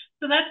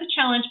 So that's a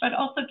challenge, but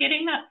also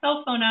getting that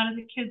cell phone out of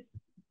the kids'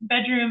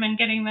 bedroom and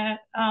getting the,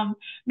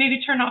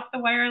 maybe turn off the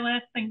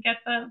wireless and get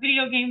the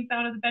video games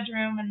out of the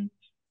bedroom and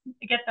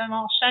get them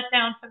all shut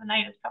down for the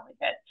night is probably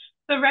good.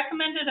 So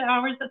recommended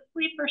hours of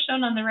sleep are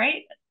shown on the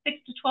right. 6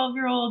 to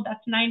 12-year-old,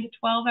 that's 9 to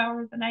 12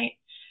 hours a night.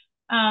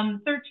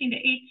 13 to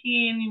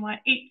 18, you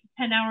want 8 to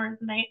 10 hours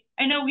a night.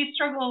 I know we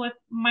struggle with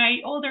my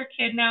older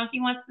kid now.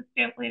 He wants to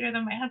stay up later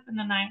than my husband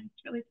and I.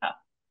 It's really tough.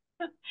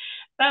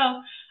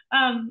 So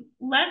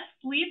less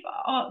sleep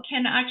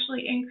can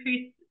actually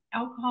increase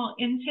alcohol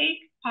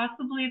intake.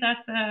 Possibly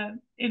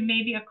it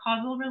may be a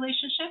causal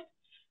relationship.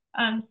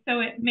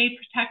 So it may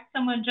protect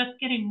someone just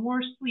getting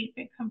more sleep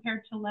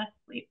compared to less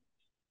sleep.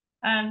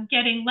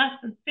 Getting less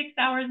than 6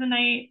 hours a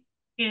night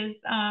is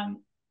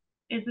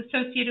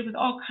associated with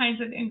all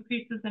kinds of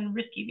increases in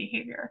risky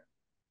behavior.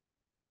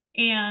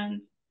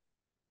 And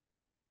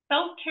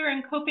self-care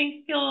and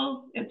coping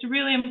skills, it's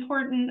really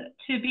important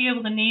to be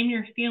able to name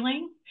your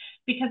feelings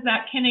because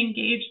that can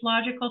engage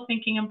logical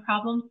thinking and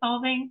problem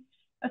solving.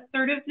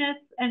 Assertiveness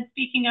and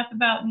speaking up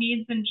about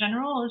needs in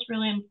general is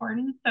really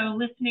important. So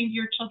listening to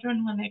your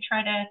children when they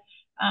try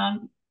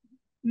to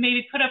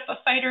maybe put up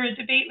a fight or a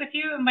debate with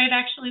you, it might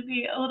actually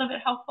be a little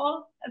bit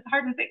helpful, as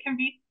hard as it can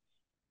be.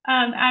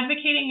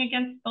 Advocating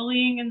against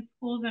bullying in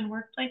schools and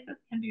workplaces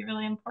can be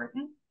really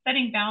important.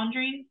 Setting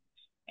boundaries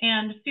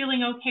and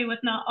feeling okay with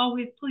not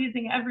always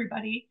pleasing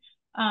everybody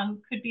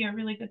could be a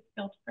really good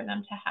skill for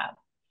them to have.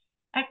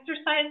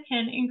 Exercise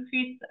can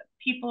increase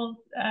people's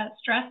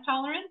stress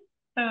tolerance.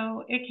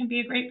 So it can be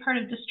a great part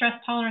of distress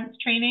tolerance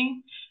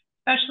training,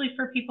 especially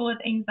for people with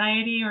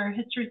anxiety or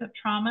histories of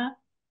trauma.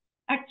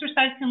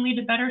 Exercise can lead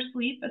to better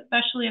sleep,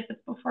 especially if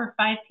it's before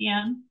 5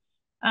 p.m.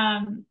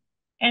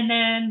 And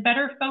then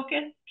better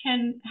focus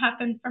can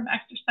happen from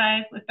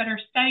exercise with better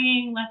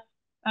studying,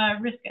 less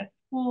risk at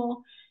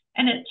school.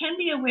 And it can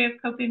be a way of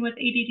coping with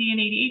ADD and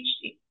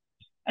ADHD.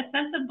 A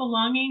sense of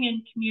belonging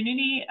in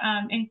community,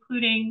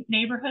 including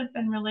neighborhoods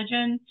and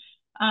religion,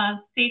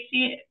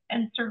 safety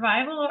and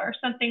survival are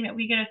something that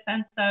we get a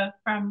sense of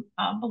from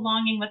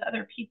belonging with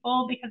other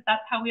people because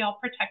that's how we all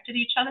protected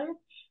each other.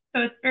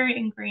 So it's very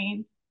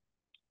ingrained.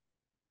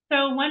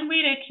 So one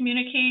way to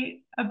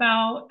communicate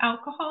about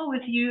alcohol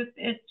with youth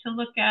is to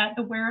look at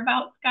the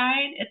Whereabouts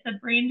Guide. It's a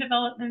brain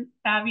development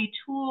savvy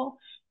tool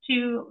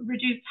to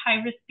reduce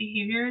high-risk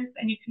behaviors,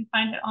 and you can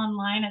find it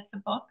online. It's a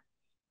book.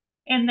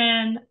 And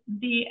then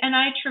the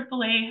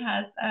NIAAA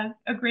has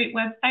a great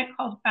website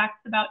called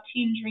Facts About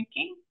Teen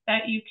Drinking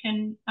that you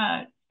can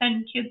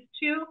send kids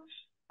to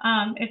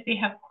if they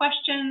have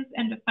questions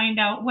and to find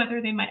out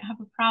whether they might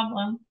have a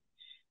problem.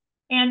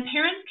 And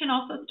parents can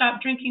also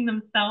stop drinking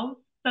themselves.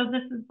 So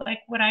this is like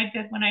what I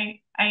did when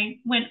I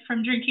went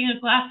from drinking a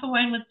glass of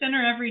wine with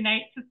dinner every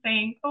night to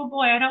saying, oh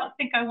boy, I don't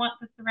think I want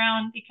this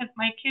around because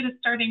my kid is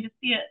starting to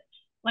see it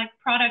like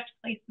product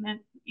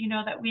placement, you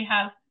know, that we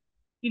have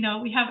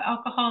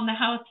alcohol in the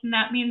house and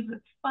that means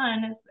it's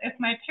fun. If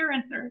my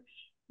parents or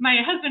my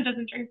husband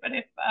doesn't drink, but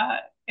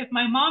if if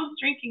my mom's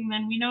drinking,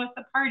 then we know it's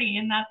a party,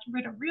 and that's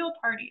what a real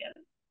party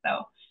is.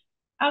 So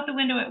out the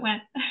window it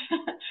went.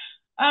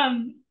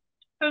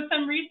 So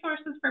some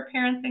resources for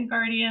parents and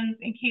guardians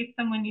in case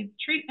someone needs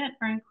treatment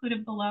are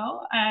included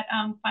below at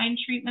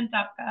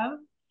findtreatment.gov.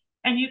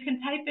 And you can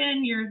type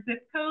in your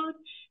zip code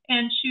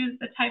and choose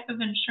the type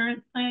of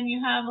insurance plan you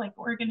have, like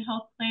Oregon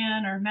Health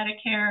Plan or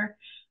Medicare,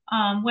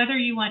 whether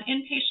you want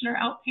inpatient or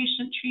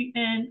outpatient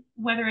treatment,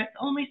 whether it's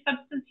only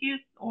substance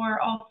use or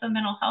also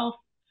mental health.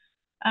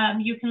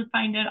 You can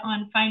find it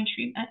on Find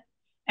Treatment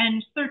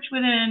and search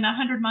within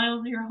 100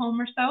 miles of your home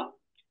or so.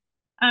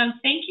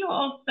 Thank you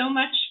all so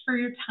much for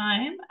your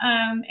time.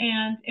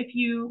 And if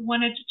you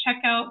wanted to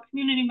check out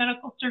community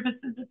medical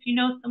services, if you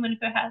know someone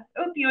who has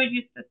opioid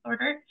use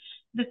disorder,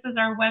 this is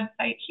our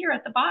website here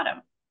at the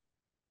bottom.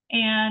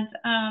 And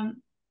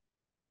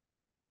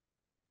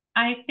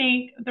I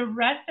think the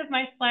rest of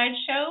my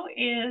slideshow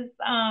is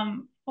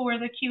for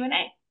the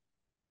Q&A.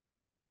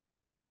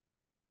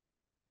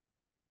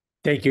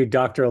 Thank you,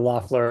 Dr.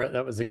 Loeffler.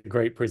 That was a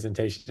great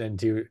presentation, and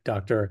to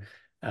Dr.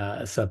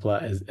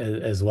 Sepla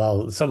as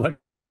well. So much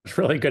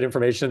really good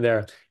information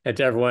there. And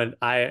to everyone,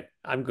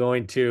 I'm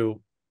going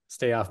to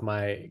stay off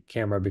my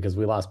camera because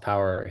we lost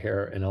power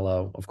here in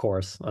LO, of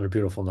course, on a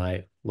beautiful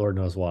night. Lord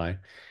knows why.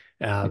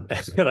 And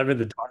I'm in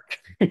the dark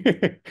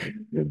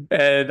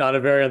and on a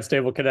very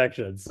unstable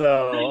connection.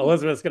 So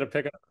Elizabeth's going to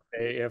pick up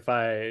if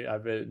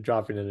I've been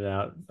dropping in and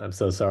out. I'm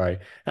so sorry.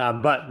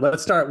 But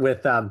let's start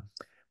with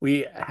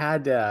we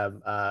had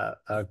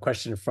a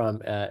question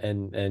from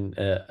an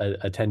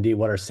attendee.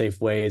 What are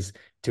safe ways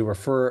to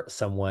refer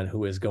someone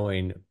who is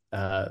going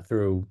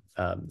through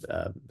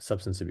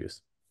substance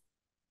abuse?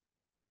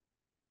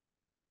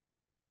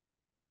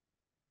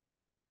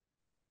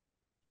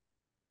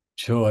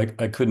 Joe,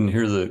 I couldn't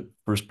hear the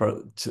first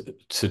part.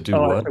 To do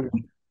what?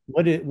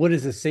 What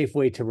is a safe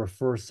way to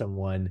refer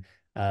someone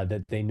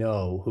that they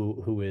know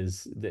who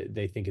is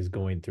they think is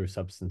going through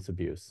substance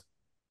abuse?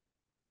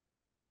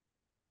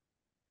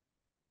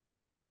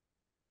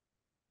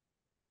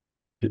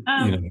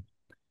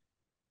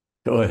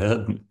 Go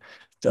ahead,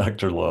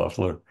 Dr.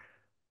 Loeffler.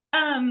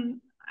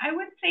 I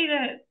would say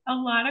that a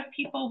lot of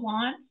people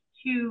want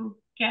to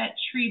get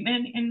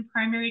treatment in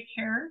primary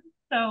care.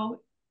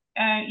 So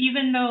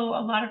even though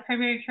a lot of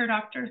primary care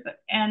doctors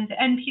and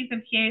NPs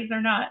and PAs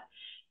are not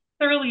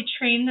thoroughly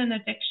trained in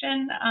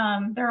addiction,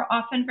 they're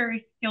often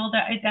very skilled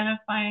at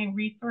identifying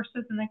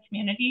resources in the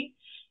community.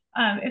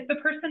 If the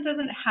person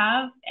doesn't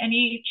have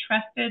any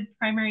trusted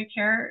primary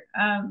care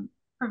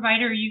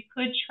provider, you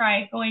could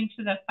try going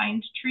to the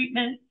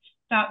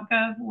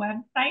findtreatment.gov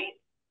website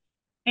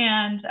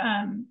and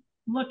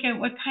look at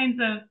what kinds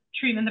of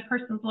treatment the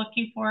person's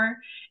looking for.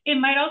 It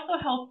might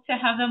also help to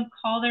have them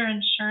call their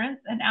insurance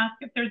and ask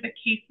if there's a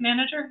case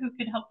manager who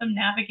could help them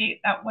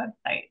navigate that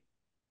website.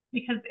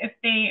 Because if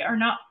they are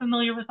not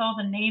familiar with all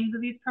the names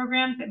of these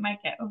programs, it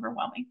might get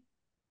overwhelming.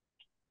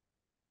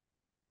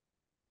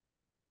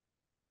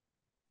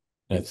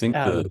 I think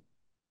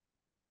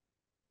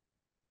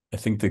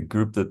the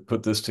group that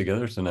put this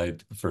together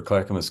tonight for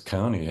Clackamas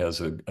County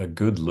has a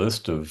good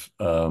list of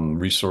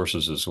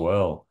resources as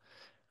well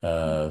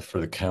for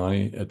the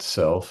county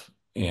itself.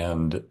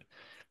 And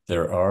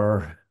there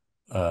are,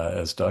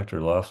 as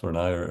Dr. Loeffler and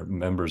I are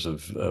members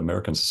of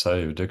American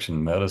Society of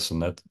Addiction Medicine,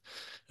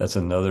 that's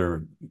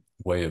another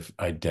way of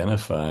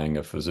identifying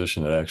a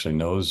physician that actually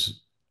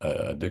knows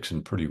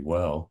addiction pretty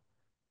well.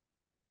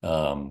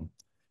 And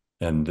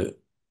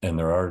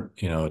there are,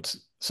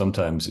 it's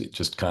sometimes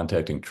just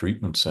contacting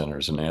treatment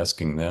centers and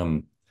asking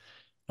them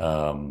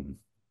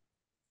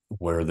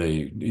where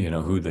they,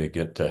 who they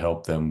get to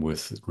help them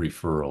with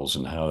referrals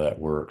and how that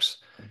works.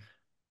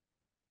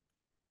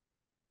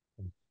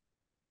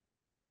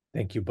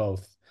 Thank you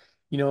both.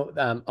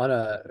 On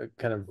a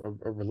kind of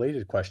a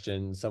related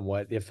question,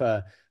 somewhat, if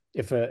a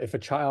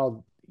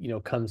child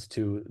comes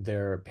to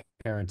their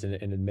parent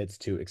and admits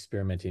to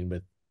experimenting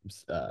with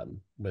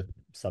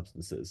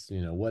substances,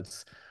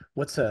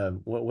 what's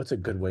a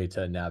good way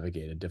to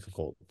navigate a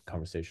difficult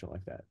conversation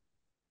like that?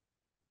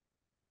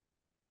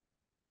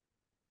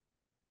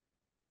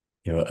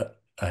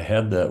 I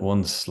had that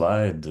one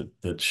slide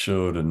that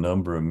showed a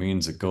number of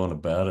means of going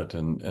about it,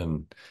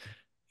 and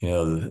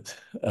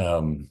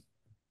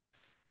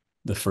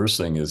the first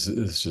thing is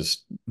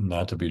just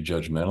not to be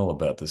judgmental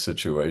about the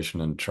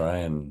situation and try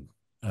and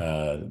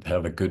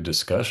have a good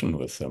discussion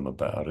with them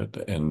about it,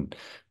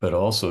 but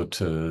also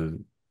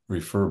to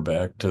refer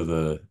back to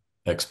the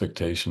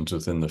expectations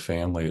within the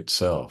family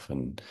itself.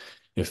 And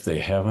if they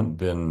haven't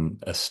been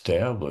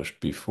established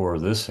before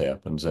this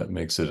happens, that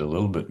makes it a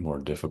little bit more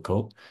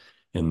difficult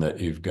in that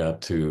you've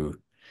got to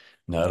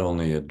not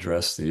only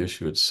address the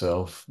issue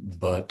itself,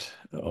 but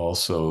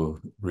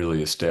also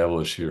really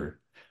establish your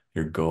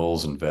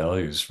goals and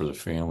values for the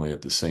family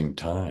at the same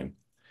time.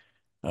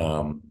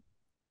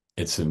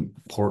 It's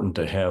important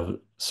to have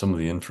some of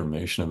the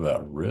information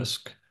about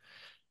risk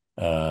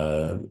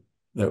that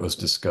was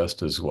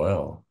discussed as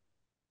well.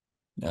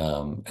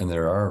 And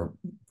there are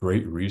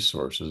great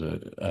resources.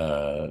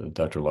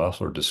 Dr.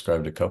 Loeffler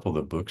described a couple of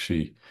the books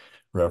she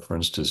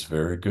referenced is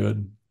very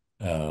good.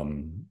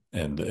 And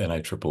the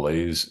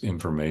NIAAA's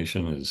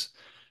information is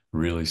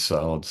really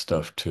solid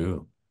stuff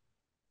too.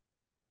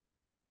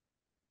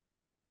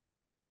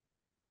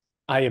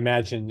 I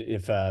imagine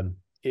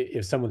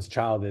if someone's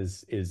child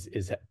is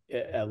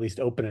at least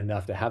open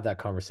enough to have that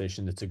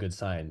conversation, it's a good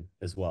sign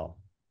as well.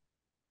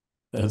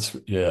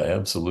 Yeah,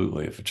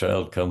 absolutely. If a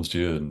child comes to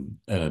you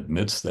and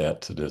admits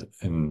that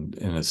and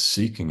is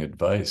seeking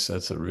advice,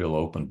 that's a real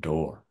open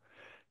door.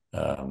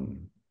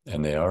 And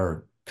they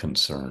are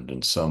concerned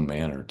in some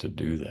manner to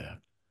do that.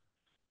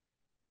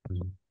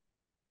 Mhm.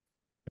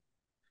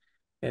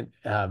 And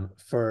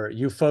for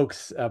you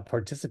folks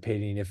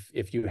participating,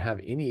 if you have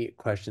any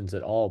questions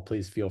at all,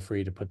 please feel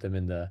free to put them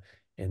in the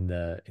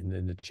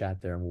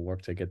chat there, and we'll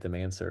work to get them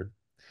answered.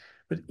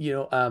 But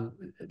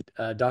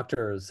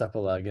Dr.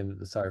 Sepala,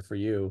 again, sorry for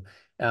you.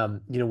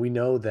 We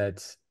know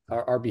that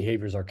our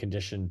behaviors are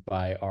conditioned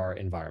by our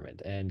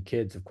environment, and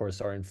kids, of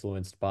course, are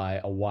influenced by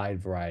a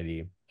wide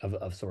variety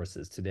of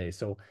sources today.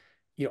 So,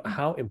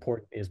 how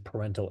important is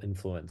parental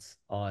influence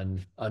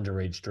on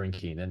underage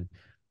drinking? And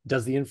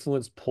does the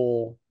influence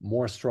pull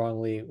more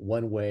strongly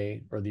one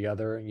way or the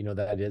other?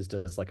 That is,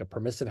 does like a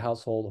permissive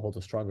household hold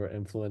a stronger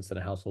influence than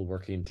a household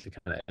working to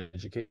kind of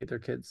educate their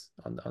kids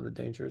on the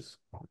dangers?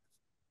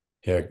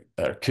 Yeah,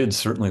 our kids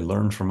certainly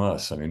learn from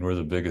us. I mean, we're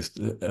the biggest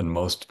and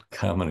most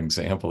common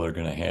example they're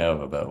going to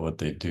have about what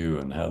they do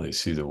and how they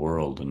see the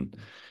world.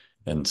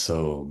 And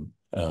so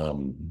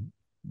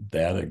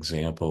that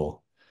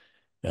example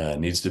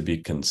needs to be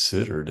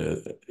considered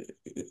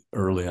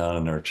early on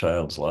in our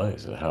child's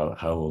lives. How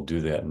we'll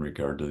do that in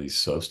regard to these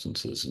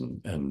substances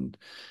and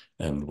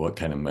what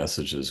kind of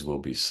messages will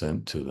be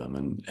sent to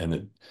them.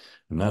 I'm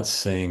not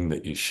saying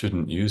that you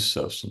shouldn't use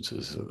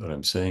substances. What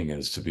I'm saying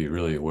is to be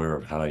really aware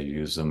of how you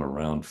use them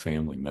around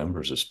family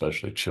members,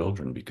 especially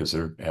children, because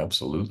they're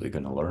absolutely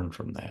going to learn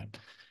from that.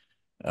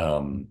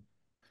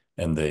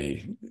 And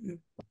they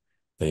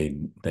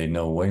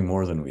know way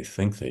more than we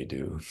think they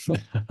do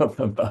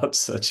about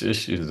such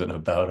issues and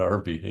about our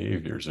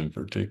behaviors in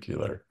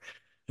particular.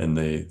 And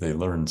they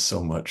learn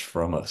so much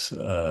from us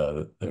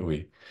that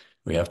we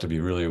have to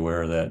be really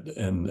aware of that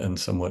and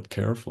somewhat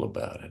careful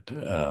about it.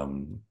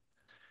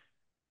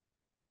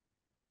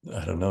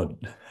 I don't know,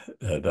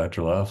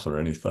 Dr. Loeffler,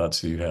 any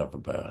thoughts you have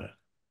about it?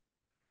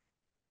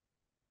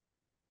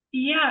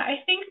 Yeah,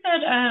 I think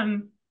that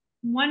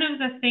one of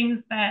the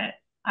things that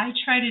I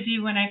try to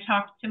do when I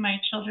talk to my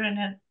children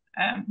is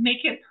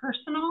make it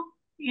personal,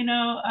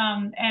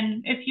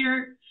 and if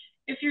you're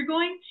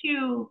going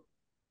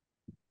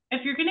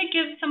to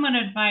give someone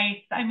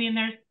advice, I mean,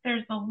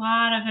 there's a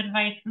lot of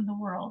advice in the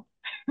world.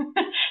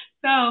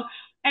 So,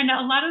 and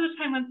a lot of the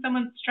time when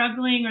someone's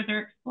struggling or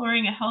they're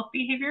exploring a health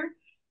behavior,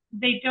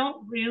 they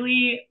don't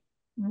really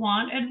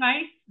want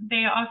advice.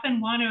 They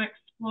often want to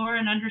explore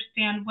and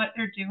understand what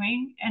they're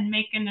doing and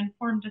make an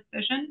informed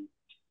decision.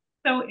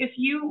 So if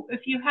you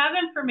have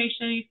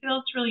information and you feel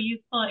it's really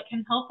useful, it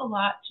can help a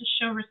lot to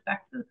show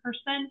respect to the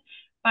person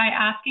by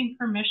asking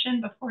permission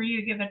before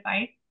you give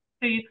advice.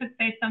 So you could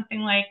say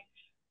something like,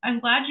 I'm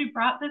glad you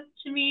brought this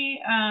to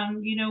me.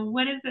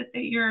 What is it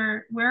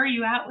that where are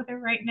you at with it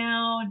right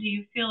now? Do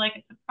you feel like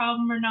it's a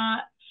problem or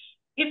not?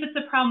 If it's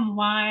a problem,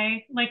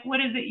 why? Like,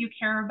 what is it you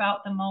care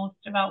about the most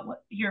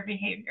about your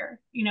behavior?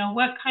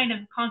 What kind of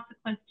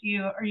consequence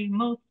are you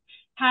most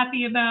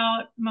happy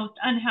about, most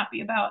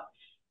unhappy about?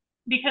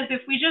 Because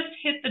if we just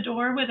hit the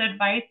door with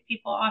advice,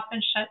 people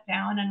often shut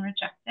down and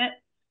reject it.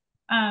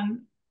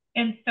 And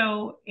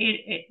so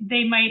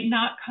they might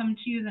not come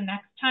to you the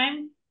next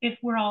time if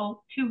we're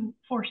all too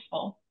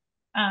forceful.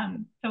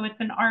 So it's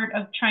an art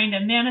of trying to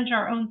manage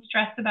our own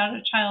stress about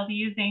a child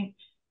using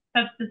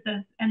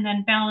substances and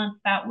then balance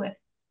that with,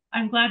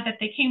 I'm glad that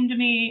they came to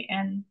me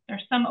and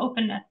there's some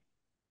openness.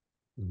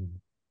 Mm-hmm.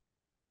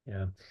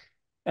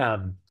 Yeah.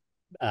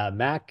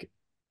 Mac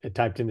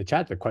typed in the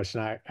chat the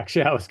question I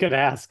was going to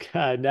ask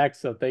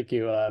next. So thank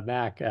you,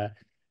 Mac.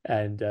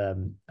 And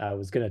I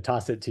was going to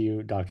toss it to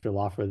you, Dr.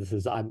 Loeffler.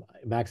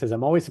 Mac says,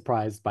 I'm always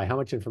surprised by how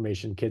much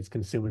information kids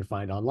consume and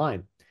find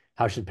online.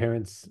 How should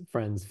parents,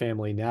 friends,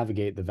 family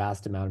navigate the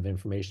vast amount of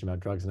information about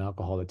drugs and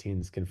alcohol that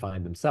teens can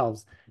find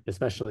themselves,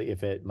 especially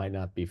if it might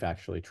not be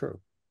factually true?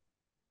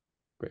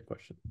 Great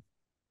question.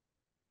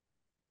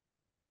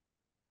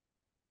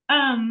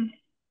 I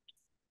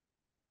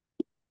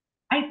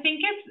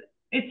think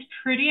it's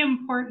pretty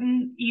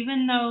important,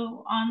 even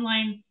though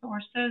online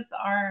sources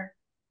are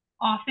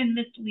often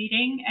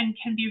misleading and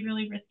can be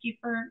really risky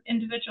for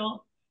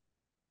individuals,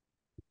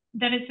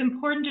 that it's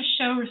important to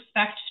show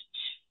respect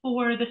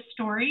for the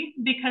story,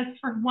 because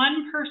for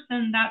one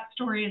person, that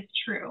story is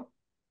true,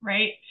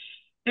 right?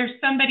 There's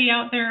somebody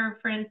out there,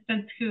 for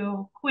instance,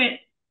 who quit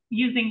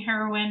using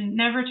heroin,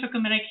 never took a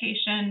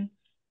medication,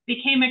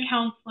 became a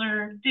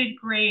counselor, did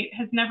great,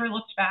 has never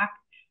looked back.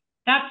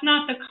 That's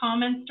not the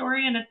common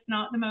story, and it's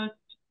not the most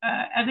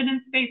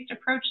evidence-based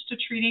approach to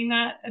treating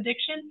that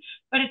addiction.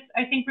 But it's,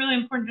 I think, really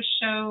important to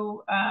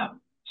show,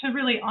 to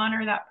really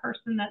honor that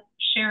person that's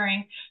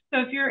sharing.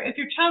 So if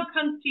your child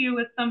comes to you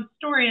with some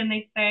story and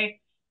they say,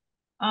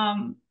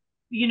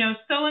 you know,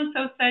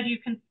 so-and-so said you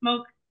can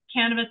smoke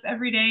cannabis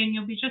every day and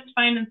you'll be just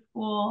fine in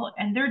school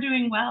and they're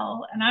doing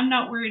well and I'm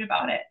not worried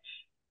about it.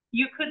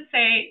 You could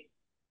say,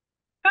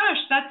 gosh,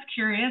 that's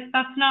curious.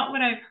 That's not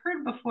what I've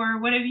heard before.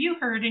 What have you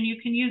heard? And you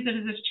can use it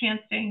as a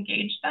chance to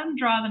engage them,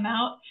 draw them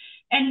out,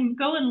 and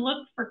go and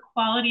look for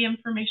quality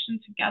information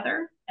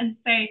together and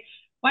say,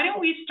 why don't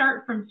we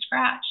start from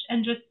scratch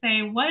and just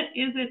say, what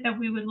is it that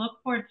we would look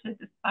for to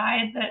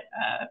decide that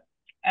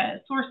a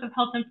source of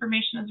health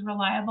information is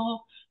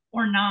reliable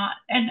or not?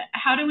 And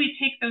how do we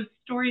take those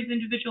stories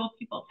individual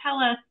people tell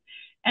us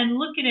and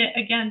look at it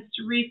against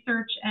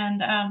research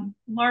and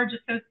large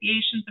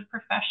associations of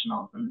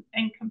professionals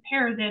and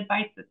compare the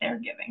advice that they're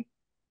giving?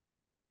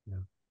 Yeah.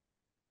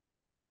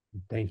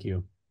 Thank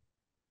you.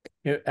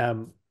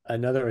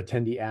 Another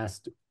attendee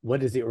asked,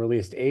 what is the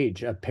earliest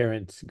age a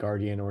parent,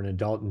 guardian, or an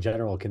adult in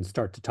general can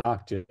start to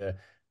talk to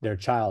their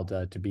child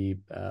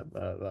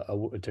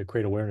to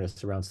create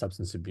awareness around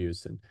substance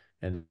abuse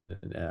and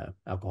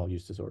alcohol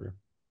use disorder?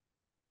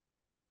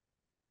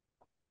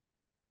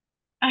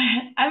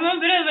 I'm a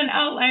bit of an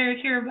outlier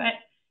here, but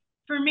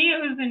for me,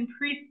 it was in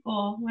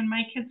preschool when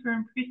my kids were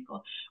in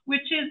preschool,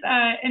 which is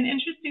an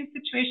interesting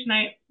situation.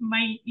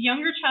 My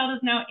younger child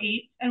is now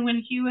 8, and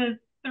when he was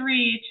 2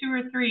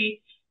 or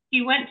 3,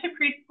 he went to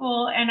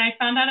preschool, and I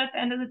found out at the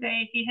end of the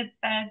day he had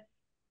said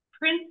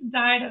Prince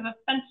died of a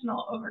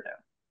fentanyl overdose.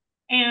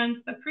 And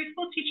the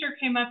preschool teacher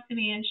came up to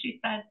me and she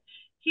said,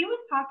 he was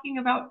talking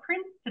about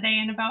Prince today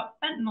and about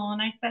fentanyl.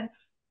 And I said,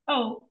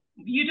 oh,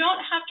 you don't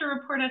have to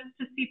report us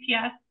to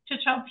CPS, to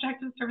Child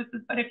Protective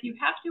Services, but if you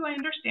have to, I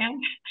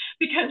understand.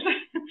 Because,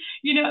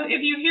 you know,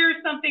 if you hear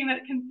something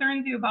that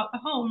concerns you about the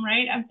home,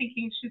 right, I'm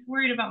thinking she's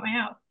worried about my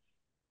house.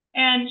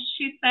 And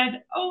she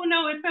said, oh,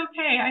 no, it's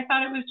okay. I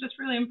thought it was just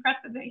really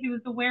impressive that he was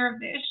aware of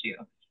the issue.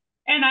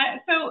 And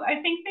so I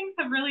think things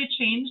have really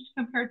changed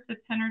compared to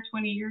 10 or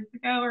 20 years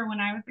ago or when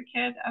I was a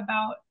kid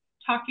about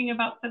talking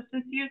about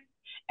substance use.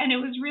 And it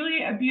was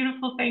really a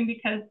beautiful thing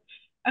because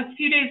a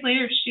few days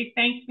later, she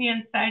thanked me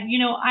and said, you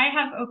know, I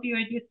have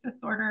opioid use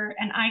disorder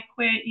and I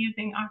quit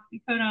using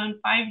oxycodone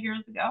 5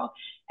 years ago.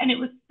 And it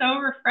was so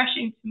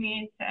refreshing to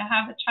me to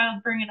have a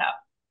child bring it up.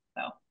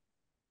 So.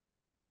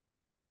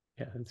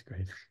 Yeah, that's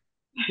great.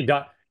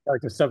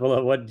 Dr.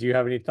 Sepala, what do you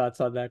have any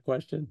thoughts on that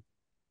question?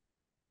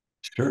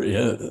 Sure,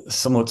 yeah,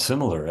 somewhat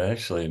similar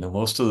actually.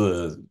 Most of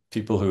the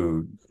people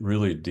who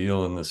really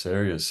deal in this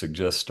area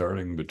suggest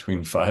starting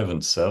between 5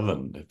 and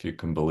 7, if you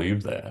can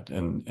believe that.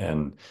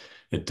 And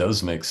it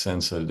does make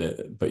sense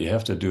but you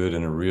have to do it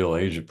in a real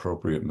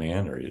age-appropriate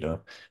manner. You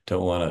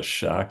don't want to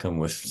shock them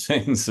with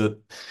things that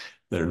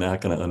they're not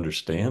going to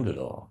understand at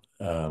all.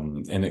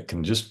 And it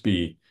can just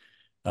be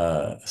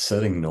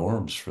setting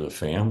norms for the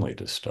family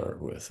to start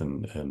with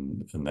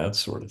and that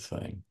sort of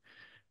thing.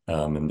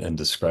 And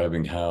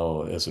describing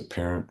how, as a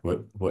parent,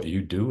 what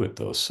you do with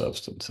those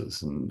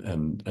substances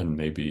and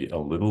maybe a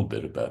little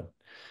bit about,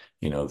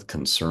 you know, the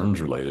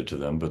concerns related to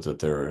them, but that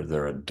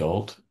they're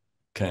adult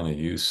kind of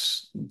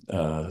use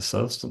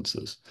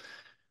substances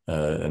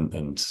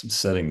and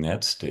setting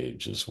that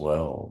stage as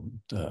well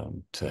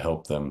to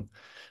help them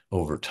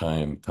over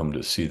time come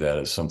to see that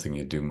as something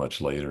you do much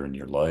later in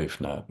your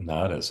life,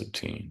 not as a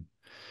teen.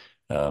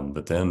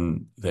 But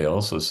then they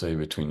also say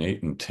between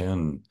 8 and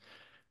 10,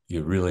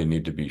 you really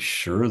need to be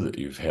sure that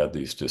you've had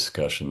these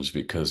discussions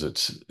because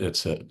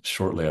it's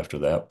shortly after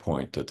that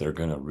point that they're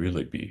going to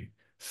really be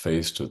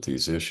faced with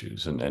these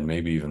issues and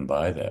maybe even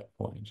by that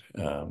point,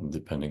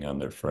 depending on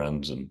their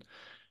friends and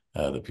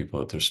the people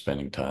that they're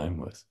spending time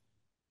with.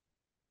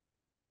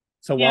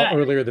 So while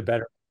earlier the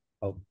better.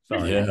 Oh,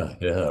 sorry. Yeah,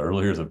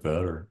 earlier the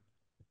better.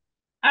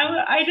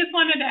 I just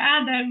wanted to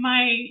add that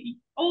my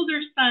older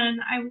son,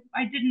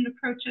 I didn't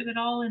approach it at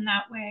all in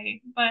that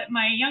way, but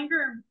my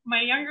younger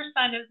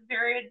son is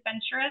very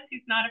adventurous.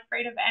 He's not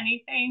afraid of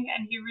anything,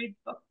 and he reads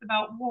books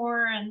about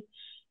war and,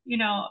 you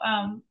know,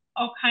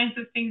 all kinds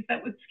of things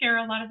that would scare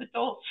a lot of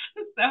adults.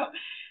 So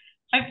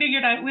I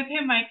figured with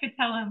him I could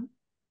tell him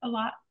a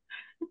lot.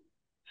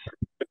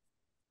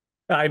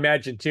 I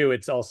imagine too,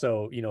 it's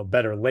also, you know,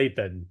 better late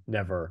than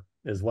never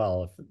as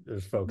well. If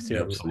there's folks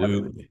here.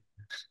 Absolutely.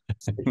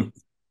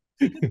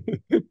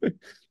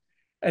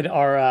 And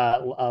our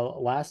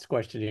last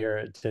question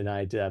here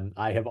tonight,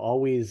 I have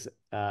always,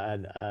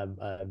 one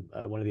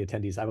of the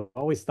attendees, I've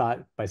always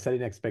thought by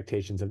setting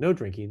expectations of no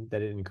drinking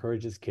that it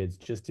encourages kids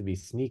just to be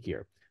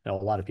sneakier. Now, a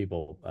lot of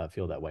people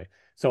feel that way.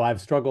 So I've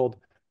struggled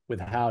with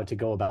how to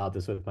go about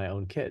this with my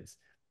own kids.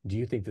 Do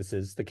you think this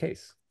is the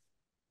case?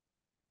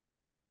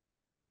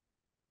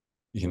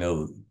 You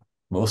know,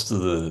 most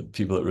of the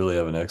people that really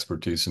have an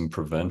expertise in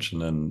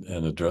prevention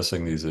and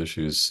addressing these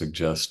issues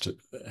suggest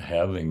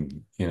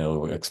having, you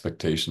know,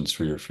 expectations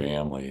for your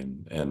family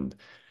and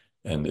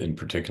in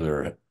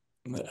particular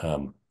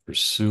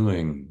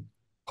pursuing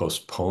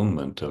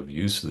postponement of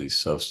use of these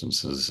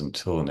substances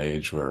until an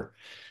age where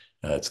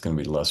it's going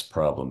to be less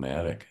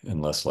problematic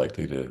and less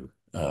likely to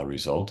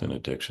result in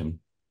addiction.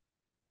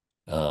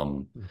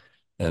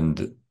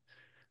 And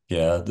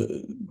yeah,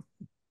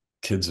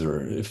 kids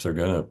are, if they're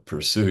going to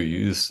pursue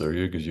use, they're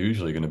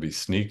usually going to be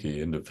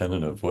sneaky,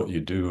 independent of what you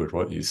do or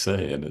what you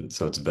say. And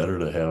so it's better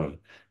to have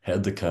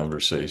had the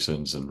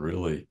conversations and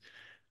really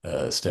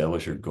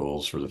establish your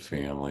goals for the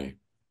family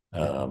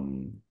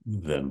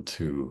than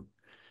to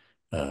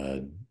uh,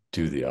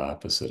 do the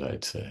opposite,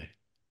 I'd say.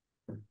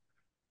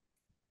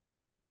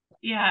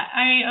 Yeah,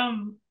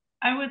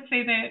 I would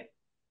say that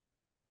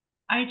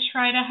I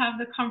try to have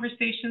the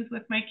conversations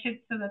with my kids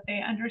so that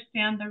they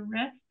understand the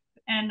risks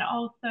and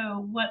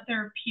also what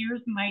their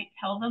peers might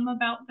tell them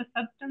about the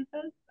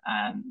substances.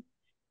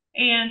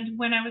 And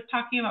when I was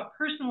talking about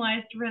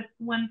personalized risk,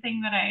 one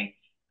thing that I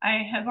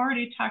have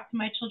already talked to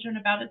my children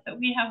about is that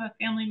we have a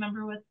family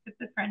member with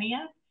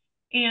schizophrenia.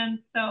 And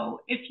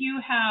so if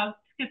you have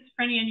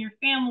schizophrenia in your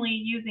family,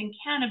 using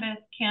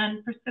cannabis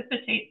can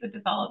precipitate the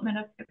development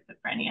of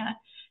schizophrenia.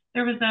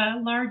 There was a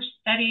large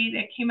study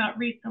that came out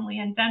recently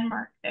in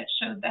Denmark that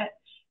showed that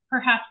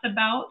perhaps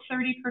about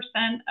 30%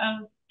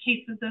 of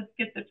cases of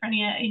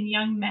schizophrenia in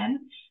young men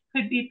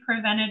could be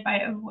prevented by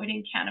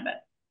avoiding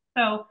cannabis.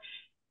 So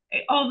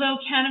although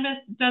cannabis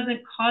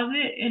doesn't cause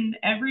it in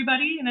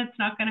everybody, and it's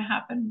not going to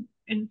happen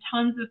in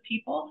tons of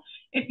people,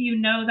 if you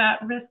know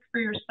that risk for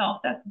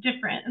yourself, that's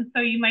different. And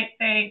so you might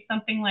say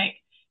something like,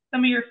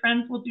 some of your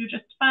friends will do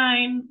just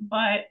fine,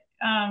 but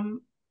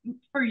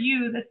for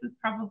you, this is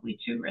probably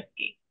too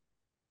risky.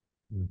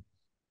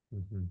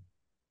 Mm-hmm.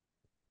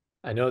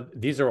 I know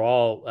these are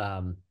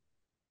all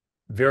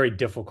very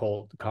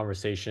difficult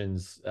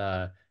conversations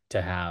to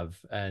have,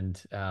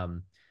 and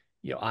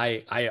you know,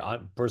 I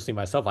personally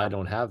myself, I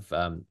don't have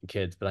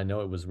kids, but I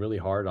know it was really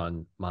hard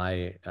on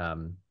my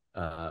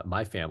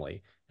my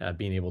family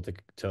being able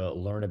to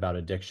learn about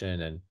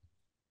addiction and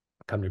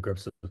come to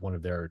grips with one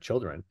of their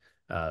children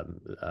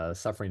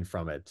suffering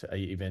from it,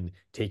 even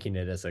taking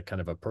it as a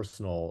kind of a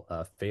personal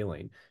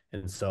failing.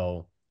 And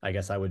so I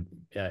guess I would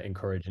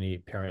encourage any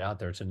parent out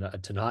there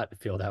to not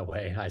feel that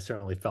way. I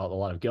certainly felt a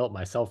lot of guilt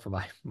myself for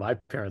my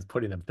parents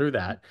putting them through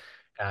that,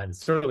 and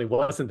certainly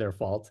wasn't their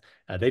fault.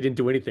 They didn't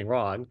do anything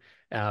wrong.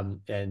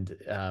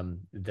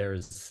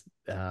 There's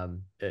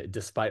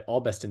despite all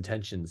best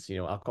intentions, you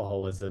know,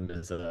 alcoholism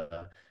is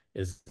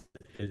is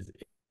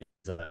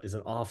is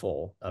an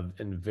awful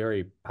and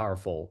very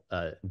powerful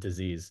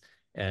disease.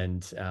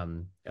 And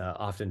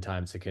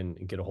oftentimes it can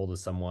get a hold of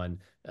someone,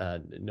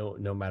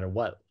 no matter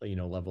what, you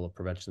know, level of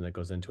prevention that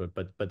goes into it.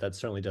 But that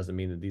certainly doesn't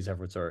mean that these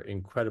efforts are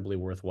incredibly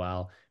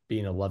worthwhile.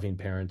 Being a loving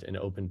parent, an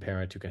open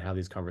parent who can have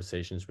these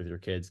conversations with your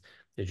kids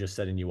is just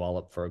setting you all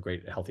up for a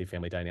great, healthy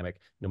family dynamic,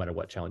 no matter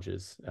what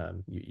challenges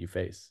you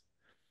face.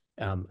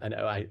 And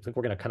I think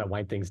we're going to kind of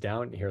wind things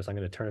down here, so I'm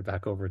going to turn it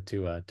back over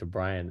to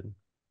Brian.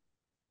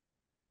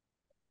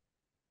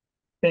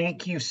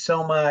 Thank you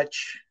so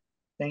much.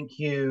 Thank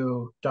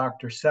you,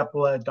 Dr.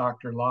 Sepala,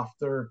 Dr.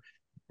 Loeffler,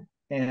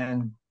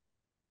 and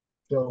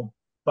Bill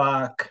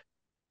Buck.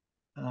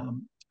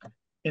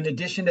 In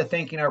addition to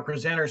thanking our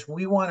presenters,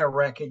 we want to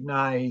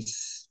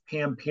recognize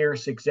Pam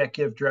Pierce,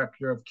 Executive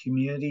Director of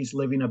Communities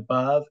Living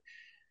Above,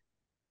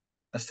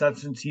 a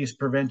substance use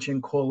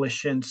prevention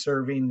coalition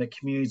serving the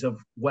communities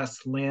of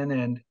West Lynn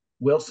and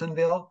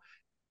Wilsonville.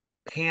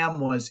 Pam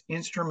was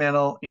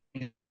instrumental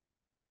in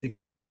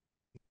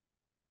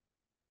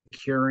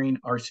securing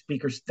our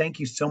speakers. Thank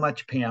you so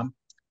much, Pam.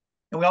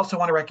 And we also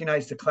want to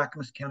recognize the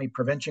Clackamas County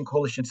Prevention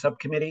Coalition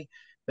Subcommittee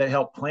that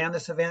helped plan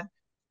this event.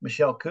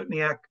 Michelle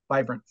Kutniak,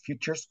 Vibrant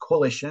Futures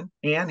Coalition,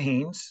 Ann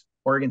Haynes,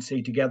 Oregon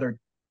City Together,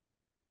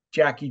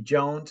 Jackie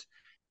Jones,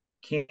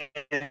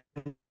 Cancer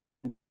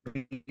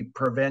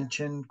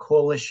Prevention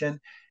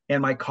Coalition,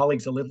 and my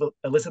colleagues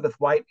Elizabeth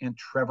White and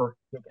Trevor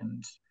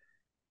Higgins.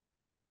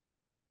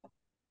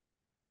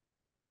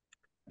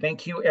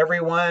 Thank you,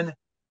 everyone.